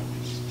set to go.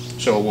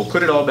 So we'll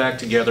put it all back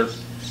together,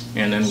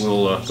 and then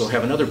we'll go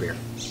have another beer.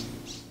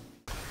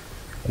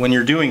 When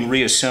you're doing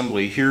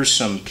reassembly, here's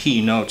some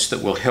key notes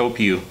that will help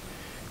you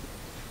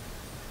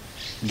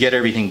get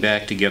everything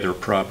back together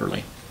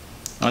properly.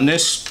 On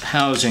this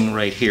housing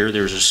right here,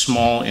 there's a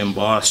small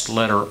embossed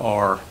letter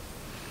R.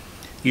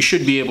 You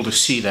should be able to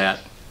see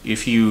that.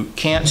 If you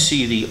can't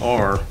see the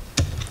R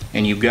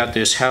and you've got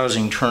this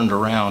housing turned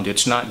around,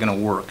 it's not going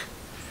to work.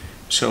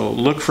 So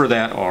look for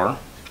that R.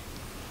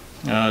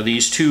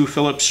 These two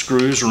Phillips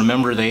screws,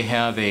 remember they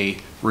have a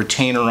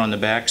retainer on the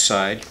back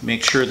side.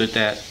 Make sure that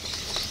that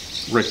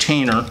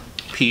retainer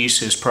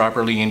piece is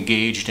properly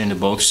engaged into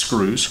both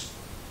screws.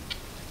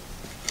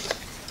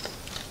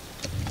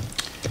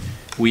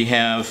 We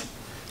have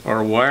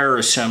our wire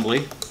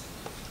assembly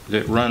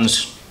that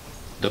runs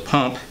the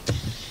pump.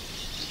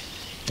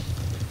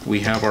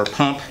 We have our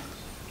pump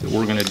that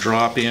we're going to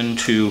drop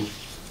into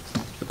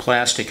the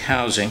plastic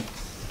housing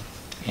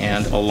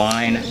and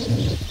align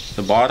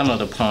the bottom of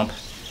the pump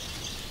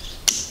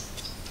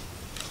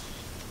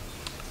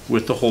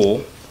with the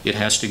hole. It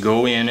has to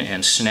go in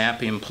and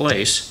snap in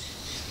place,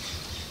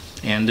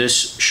 and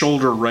this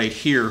shoulder right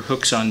here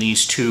hooks on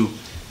these two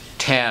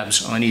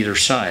tabs on either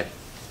side.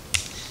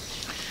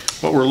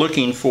 What we're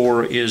looking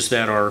for is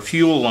that our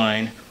fuel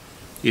line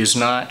is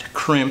not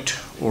crimped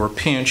or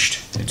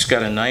pinched. It's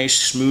got a nice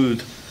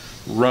smooth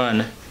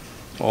run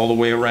all the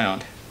way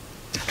around.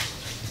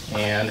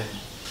 And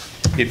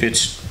if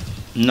it's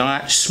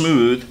not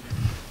smooth,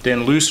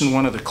 then loosen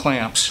one of the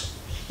clamps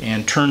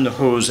and turn the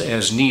hose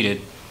as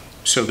needed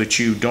so that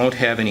you don't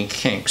have any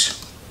kinks.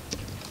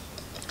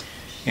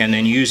 And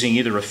then using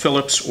either a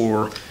Phillips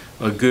or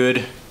a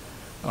good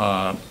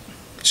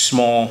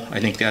small, I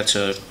think that's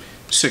a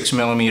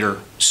 6mm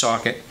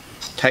socket,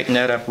 tighten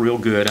that up real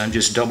good. I'm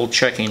just double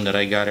checking that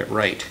I got it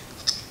right.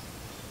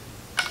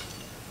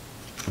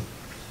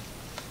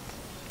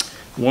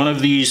 One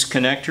of these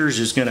connectors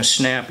is going to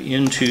snap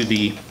into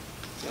the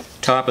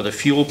top of the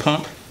fuel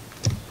pump.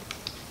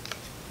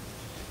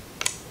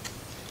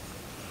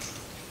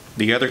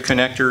 The other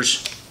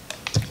connector's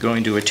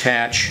going to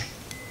attach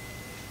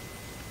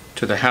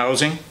to the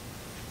housing.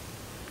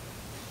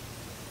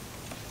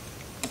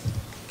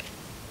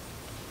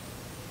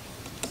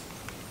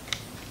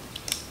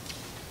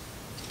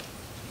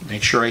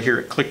 Make sure I hear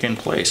it click in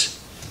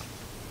place.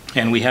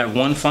 And we have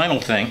one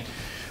final thing,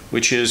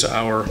 which is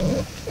our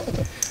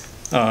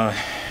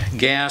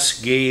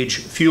gas gauge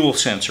fuel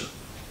sensor.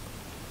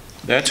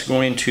 That's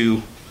going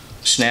to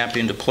snap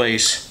into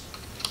place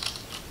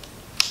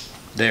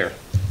there.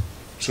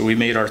 So we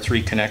made our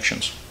 3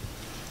 connections.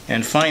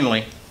 And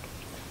finally,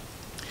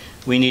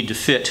 we need to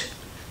fit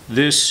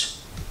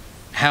this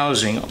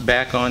housing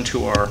back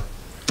onto our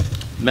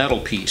metal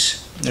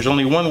piece. There's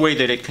only one way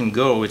that it can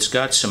go. It's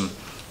got some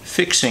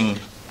fixing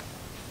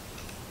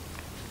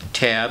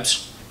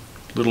tabs,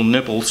 little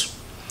nipples,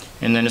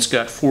 and then it's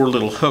got 4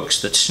 little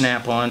hooks that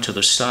snap onto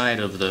the side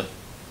of the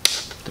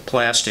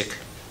plastic,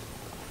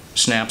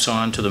 snaps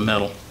onto the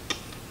metal.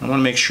 I want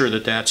to make sure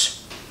that that's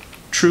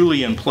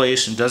truly in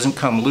place and doesn't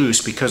come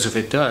loose, because if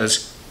it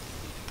does,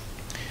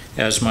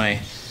 as my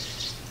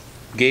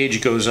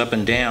gauge goes up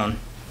and down,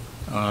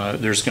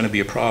 there's going to be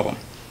a problem.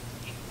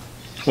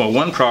 Well,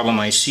 one problem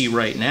I see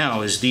right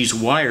now is these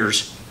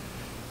wires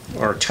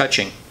are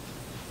touching.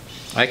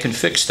 I can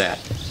fix that.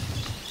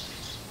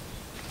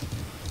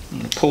 I'm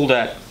going to pull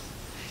that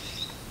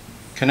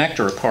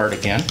connector apart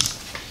again.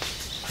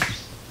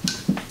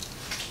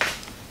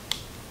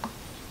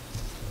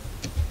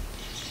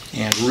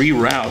 And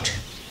reroute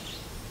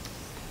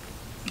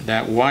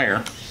that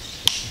wire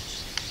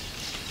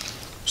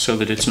so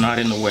that it's not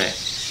in the way.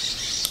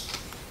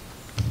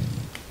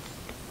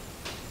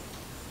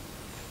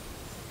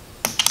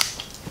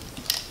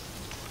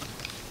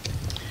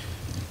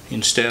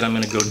 Instead, I'm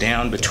going to go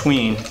down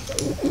between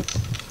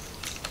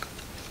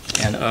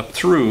and up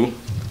through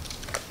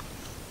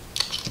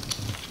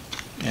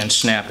and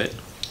snap it.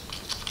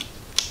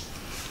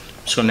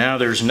 So now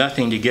there's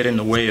nothing to get in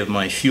the way of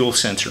my fuel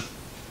sensor.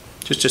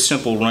 Just a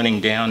simple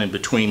running down in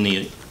between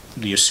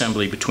the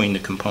assembly between the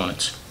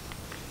components.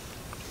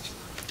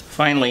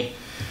 Finally,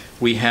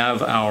 we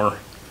have our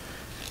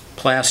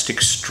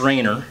plastic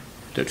strainer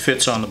that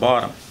fits on the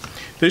bottom.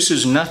 This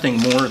is nothing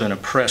more than a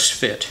press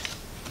fit,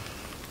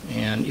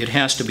 and it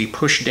has to be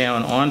pushed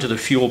down onto the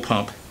fuel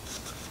pump,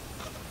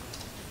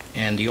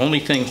 and the only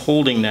thing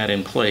holding that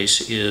in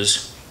place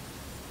is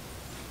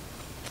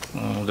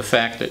the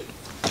fact that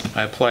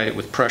I applied it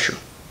with pressure.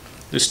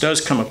 This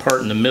does come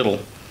apart in the middle.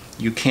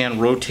 You can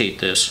rotate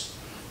this,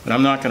 but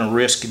I'm not going to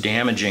risk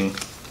damaging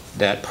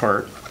that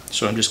part,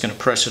 so I'm just going to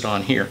press it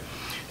on here.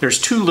 There's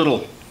 2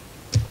 little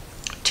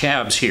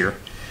tabs here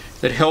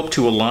that help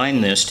to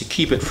align this to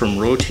keep it from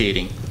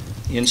rotating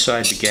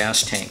inside the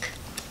gas tank.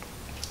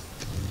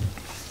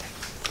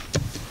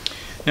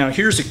 Now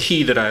here's a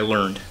key that I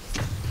learned.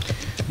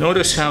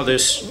 Notice how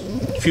this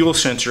fuel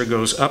sensor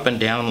goes up and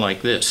down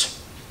like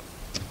this.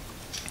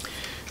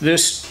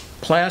 This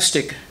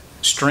plastic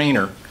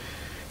strainer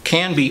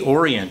can be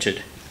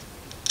oriented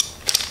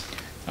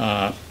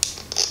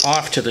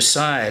off to the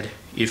side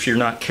if you're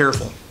not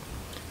careful.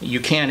 You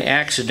can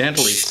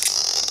accidentally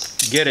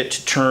get it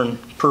to turn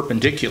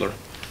perpendicular,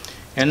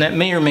 and that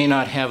may or may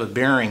not have a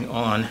bearing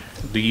on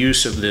the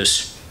use of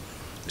this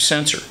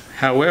sensor.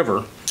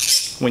 However,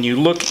 when you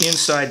look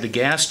inside the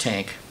gas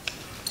tank,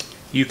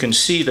 you can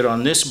see that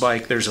on this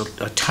bike there's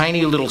a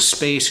tiny little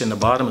space in the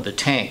bottom of the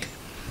tank,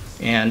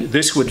 and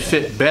this would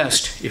fit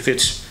best if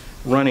it's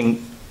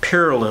running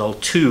parallel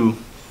to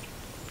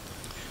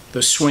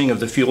the swing of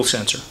the fuel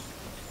sensor.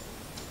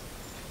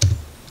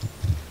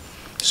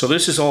 So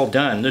this is all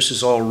done. This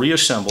is all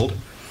reassembled.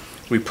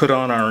 We put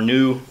on our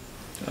new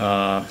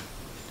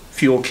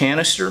fuel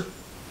canister.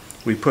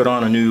 We put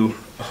on a new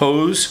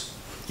hose.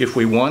 If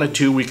we wanted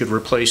to, we could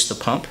replace the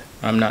pump.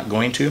 I'm not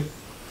going to.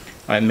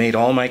 I made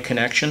all my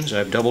connections.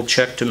 I've double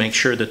checked to make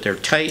sure that they're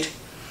tight.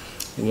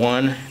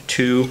 1,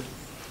 2,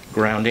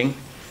 grounding,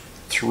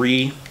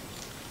 3,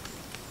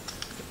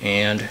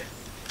 and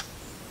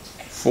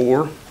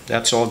 4.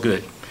 That's all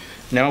good.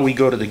 Now we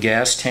go to the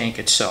gas tank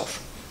itself.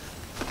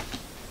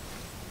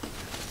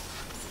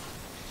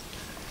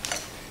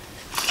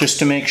 Just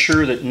to make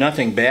sure that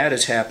nothing bad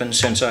has happened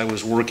since I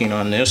was working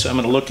on this, I'm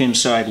going to look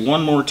inside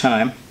one more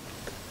time.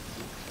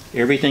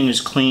 Everything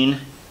is clean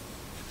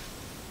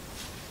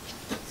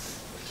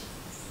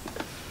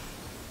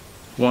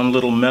one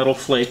little metal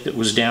flake that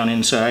was down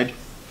inside,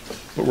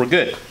 but we're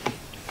good.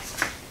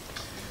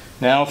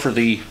 Now for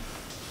the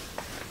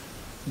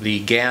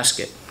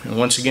gasket. And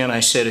once again, I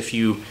said if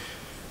you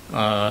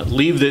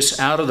leave this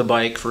out of the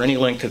bike for any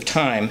length of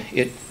time,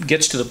 it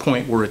gets to the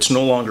point where it's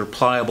no longer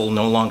pliable,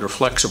 no longer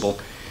flexible,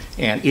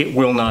 and it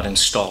will not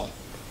install.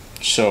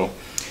 So,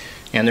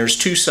 and there's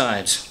two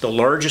sides. The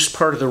largest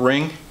part of the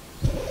ring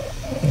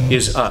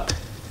is up,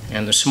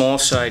 and the small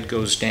side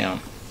goes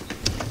down.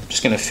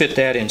 Just going to fit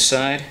that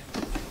inside,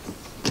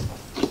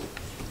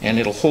 and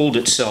it'll hold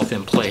itself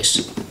in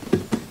place.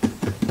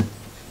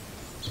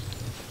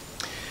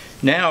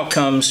 Now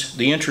comes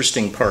the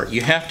interesting part.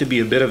 You have to be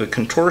a bit of a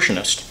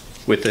contortionist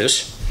with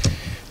this,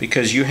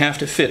 because you have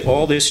to fit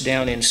all this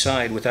down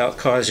inside without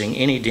causing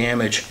any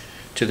damage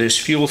to this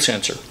fuel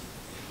sensor.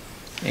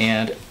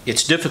 And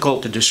it's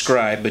difficult to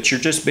describe, but you're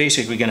just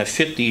basically going to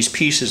fit these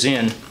pieces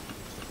in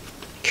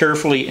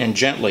carefully and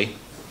gently.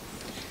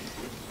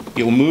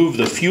 You'll move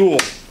the fuel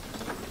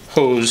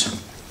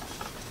hose,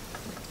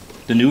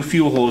 the new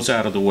fuel hose,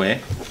 out of the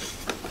way,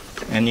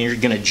 and you're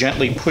going to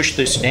gently push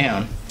this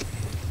down.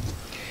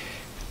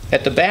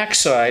 At the back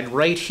side,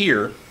 right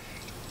here,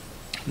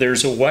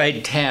 there's a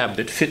wide tab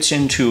that fits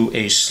into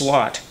a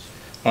slot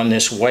on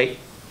this white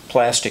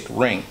plastic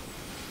ring.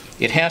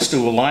 It has to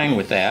align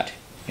with that,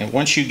 and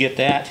once you get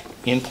that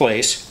in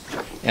place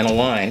and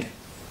aligned,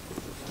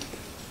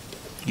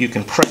 you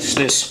can press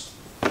this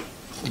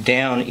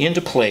down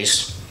into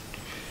place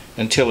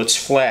until it's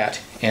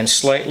flat and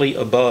slightly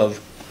above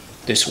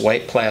this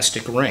white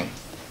plastic ring.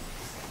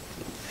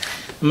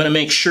 I'm going to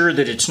make sure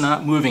that it's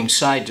not moving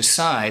side to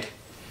side,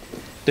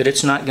 that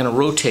it's not going to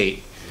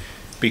rotate,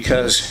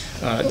 because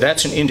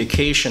that's an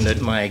indication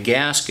that my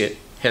gasket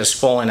has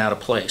fallen out of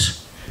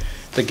place.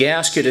 The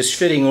gasket is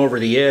fitting over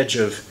the edge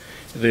of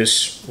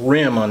this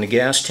rim on the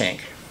gas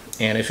tank,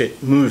 and if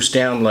it moves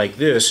down like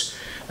this,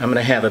 I'm going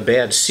to have a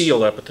bad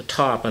seal up at the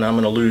top, and I'm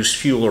going to lose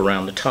fuel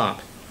around the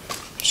top.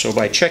 So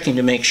by checking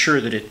to make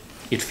sure that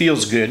it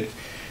feels good,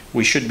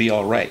 we should be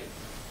all right.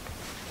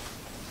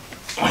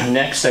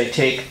 Next, I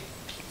take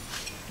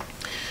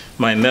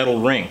my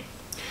metal ring.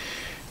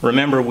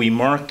 Remember, we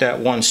marked that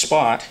one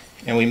spot,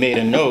 and we made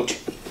a note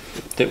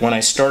that when I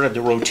started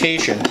the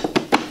rotation,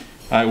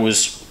 I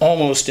was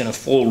almost in a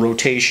full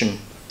rotation,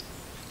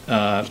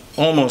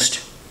 almost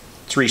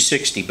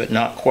 360, but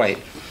not quite.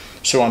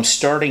 So I'm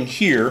starting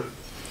here,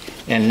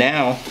 and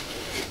now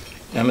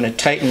I'm going to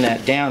tighten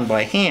that down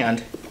by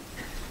hand.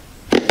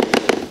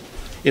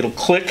 It'll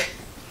click.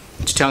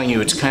 It's telling you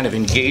it's kind of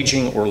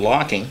engaging or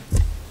locking.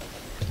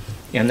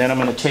 And then I'm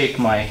going to take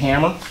my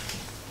hammer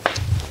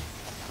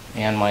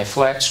and my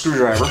flat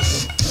screwdriver,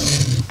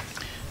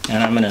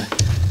 and I'm going to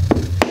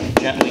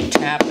gently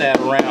tap that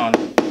around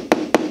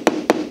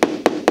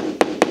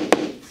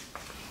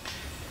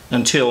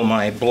until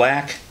my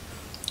black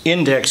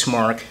index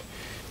mark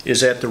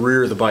is at the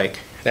rear of the bike.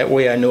 That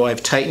way I know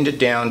I've tightened it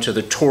down to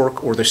the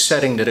torque or the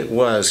setting that it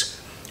was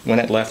when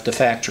it left the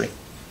factory.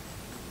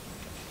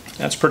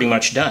 That's pretty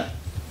much done.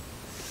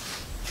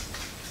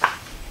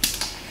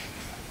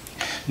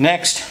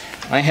 Next,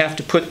 I have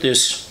to put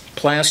this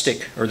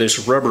plastic or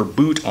this rubber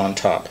boot on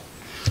top.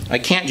 I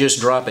can't just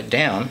drop it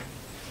down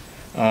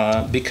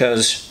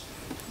because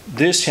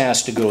this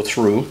has to go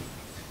through.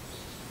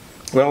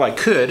 Well, I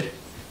could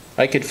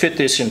fit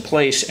this in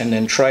place and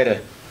then try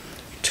to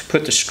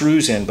put the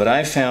screws in, but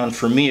I found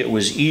for me it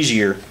was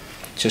easier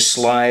to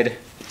slide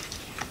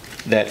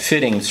that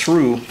fitting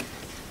through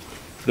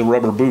the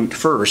rubber boot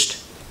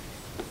first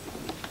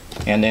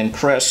and then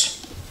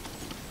press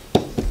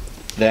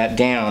that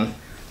down,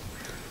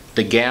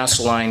 the gas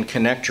line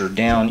connector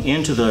down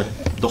into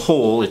the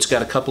hole. It's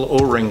got a couple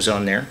of O-rings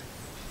on there,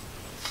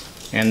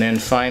 and then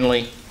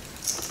finally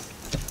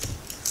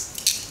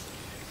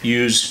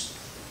use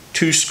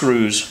 2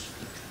 screws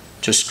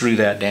to screw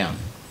that down,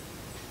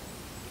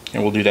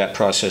 and we'll do that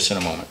process in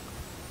a moment.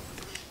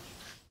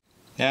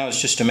 Now it's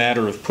just a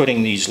matter of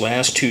putting these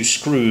last 2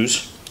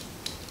 screws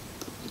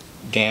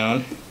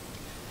down,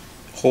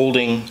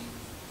 holding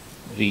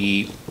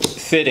the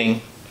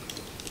fitting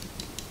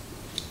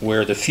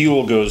where the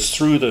fuel goes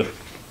through the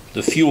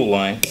fuel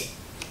line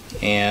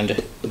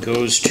and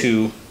goes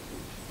to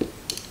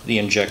the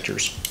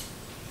injectors.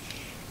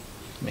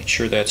 Make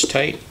sure that's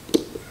tight.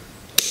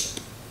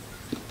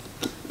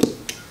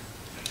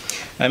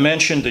 I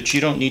mentioned that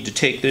you don't need to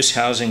take this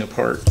housing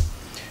apart.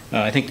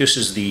 I think this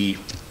is the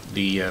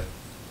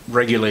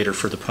regulator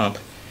for the pump.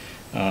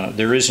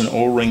 There is an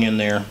O-ring in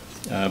there,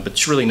 but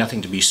it's really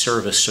nothing to be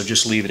serviced, so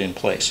just leave it in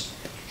place.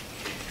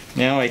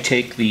 Now I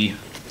take the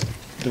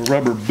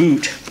rubber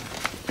boot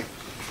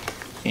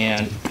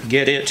and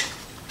get it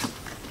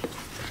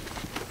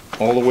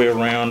all the way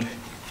around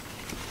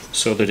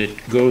so that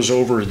it goes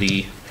over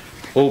the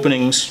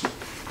openings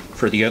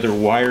for the other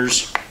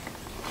wires.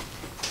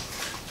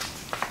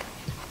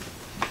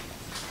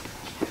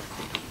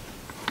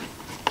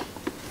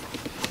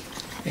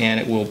 And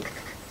it will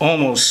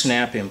almost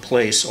snap in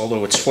place,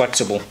 although it's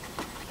flexible.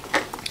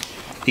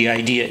 The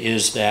idea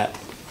is that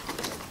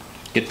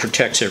it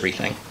protects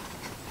everything.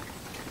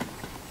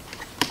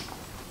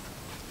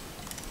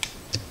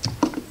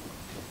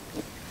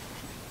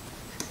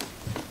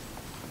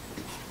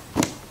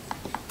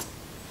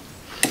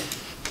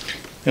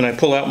 And I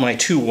pull out my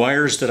two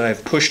wires that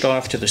I've pushed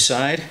off to the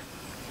side.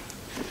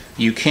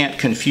 You can't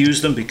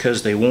confuse them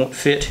because they won't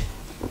fit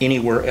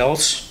anywhere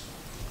else.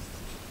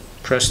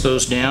 Press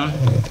those down.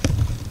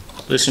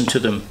 Listen to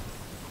them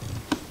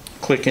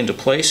click into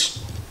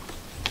place.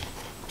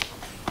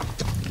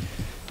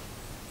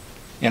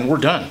 And we're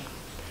done.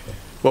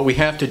 What we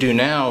have to do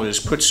now is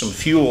put some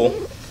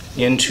fuel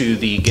into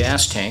the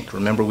gas tank.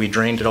 Remember, we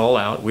drained it all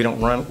out. We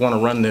don't want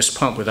to run this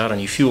pump without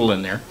any fuel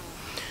in there.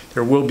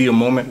 There will be a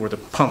moment where the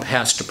pump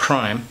has to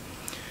prime.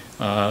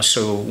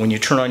 So when you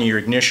turn on your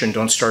ignition,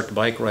 don't start the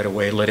bike right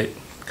away. Let it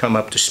come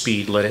up to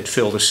speed. Let it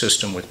fill the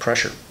system with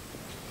pressure.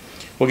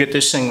 We'll get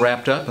this thing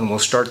wrapped up and we'll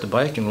start the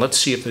bike, and let's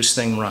see if this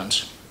thing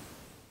runs.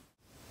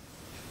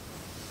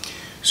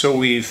 So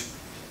we've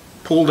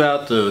pulled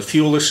out the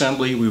fuel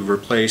assembly. We've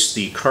replaced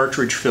the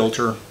cartridge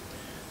filter.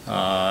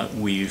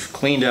 We've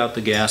cleaned out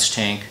the gas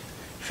tank.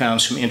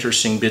 Found some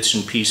interesting bits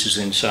and pieces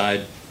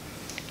inside.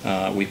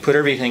 We put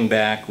everything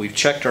back. We've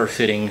checked our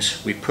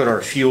fittings. We put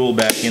our fuel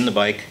back in the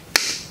bike.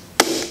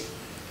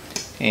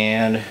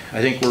 And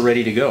I think we're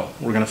ready to go.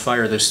 We're going to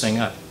fire this thing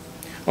up.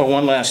 Oh,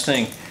 one last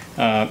thing.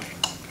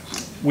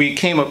 We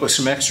came up with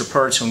some extra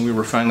parts when we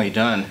were finally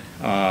done.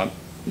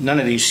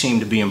 None of these seem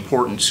to be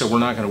important, so we're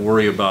not going to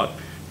worry about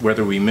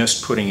whether we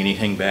missed putting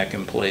anything back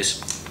in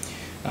place.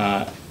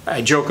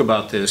 I joke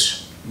about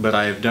this, but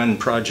I have done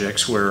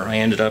projects where I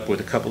ended up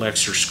with a couple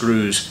extra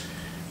screws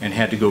and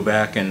had to go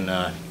back and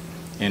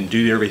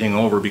do everything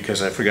over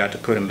because I forgot to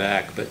put them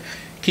back. But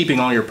keeping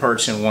all your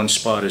parts in one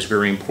spot is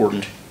very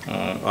important.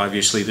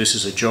 Obviously this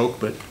is a joke,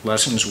 but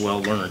lessons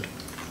well learned.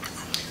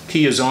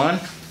 Key is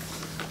on.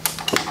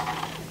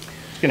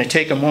 It's going to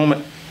take a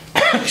moment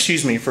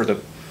excuse me, for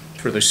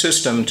the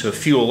system to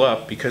fuel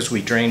up because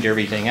we drained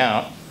everything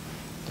out.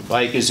 The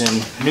bike is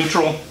in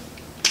neutral,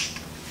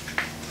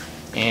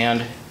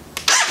 and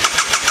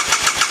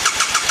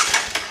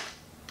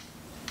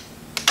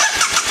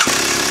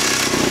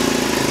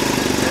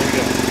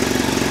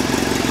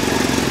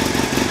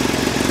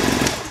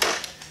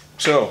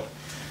so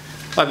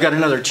I've got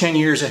another 10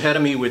 years ahead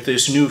of me with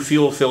this new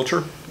fuel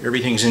filter.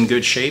 Everything's in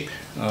good shape.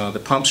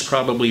 The pump's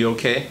probably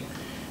okay.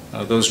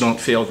 Those don't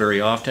fail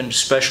very often,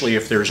 especially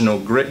if there's no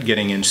grit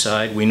getting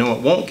inside. We know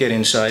it won't get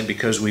inside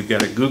because we've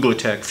got a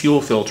Googletech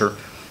fuel filter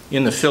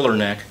in the filler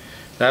neck.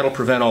 That'll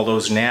prevent all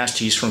those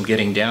nasties from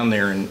getting down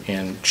there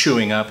and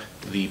chewing up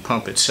the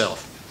pump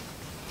itself.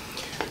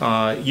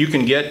 You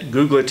can get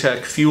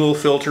Googletech fuel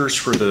filters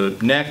for the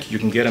neck. You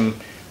can get them,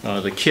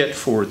 the kit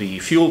for the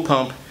fuel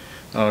pump.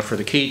 For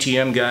the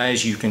KTM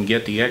guys, you can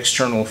get the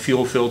external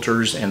fuel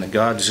filters and the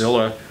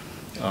Godzilla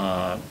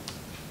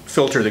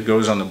filter that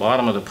goes on the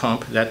bottom of the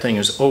pump. That thing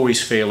is always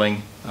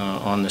failing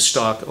on the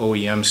stock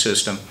OEM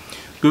system.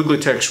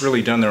 Googletech's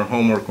really done their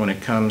homework when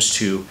it comes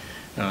to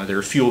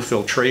their fuel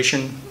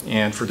filtration,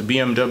 and for the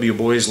BMW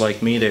boys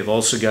like me, they've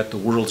also got the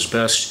world's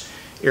best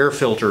air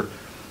filter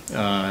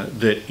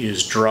that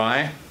is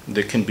dry,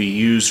 that can be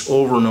used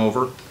over and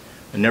over.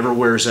 It never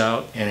wears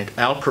out, and it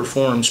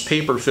outperforms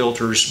paper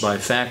filters by a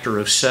factor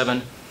of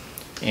 7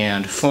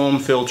 and foam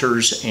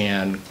filters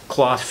and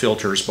cloth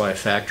filters by a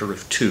factor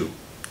of 2.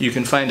 You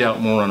can find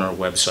out more on our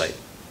website.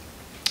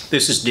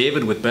 This is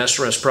David with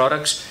BestRest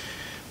Products.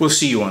 We'll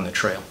see you on the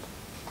trail.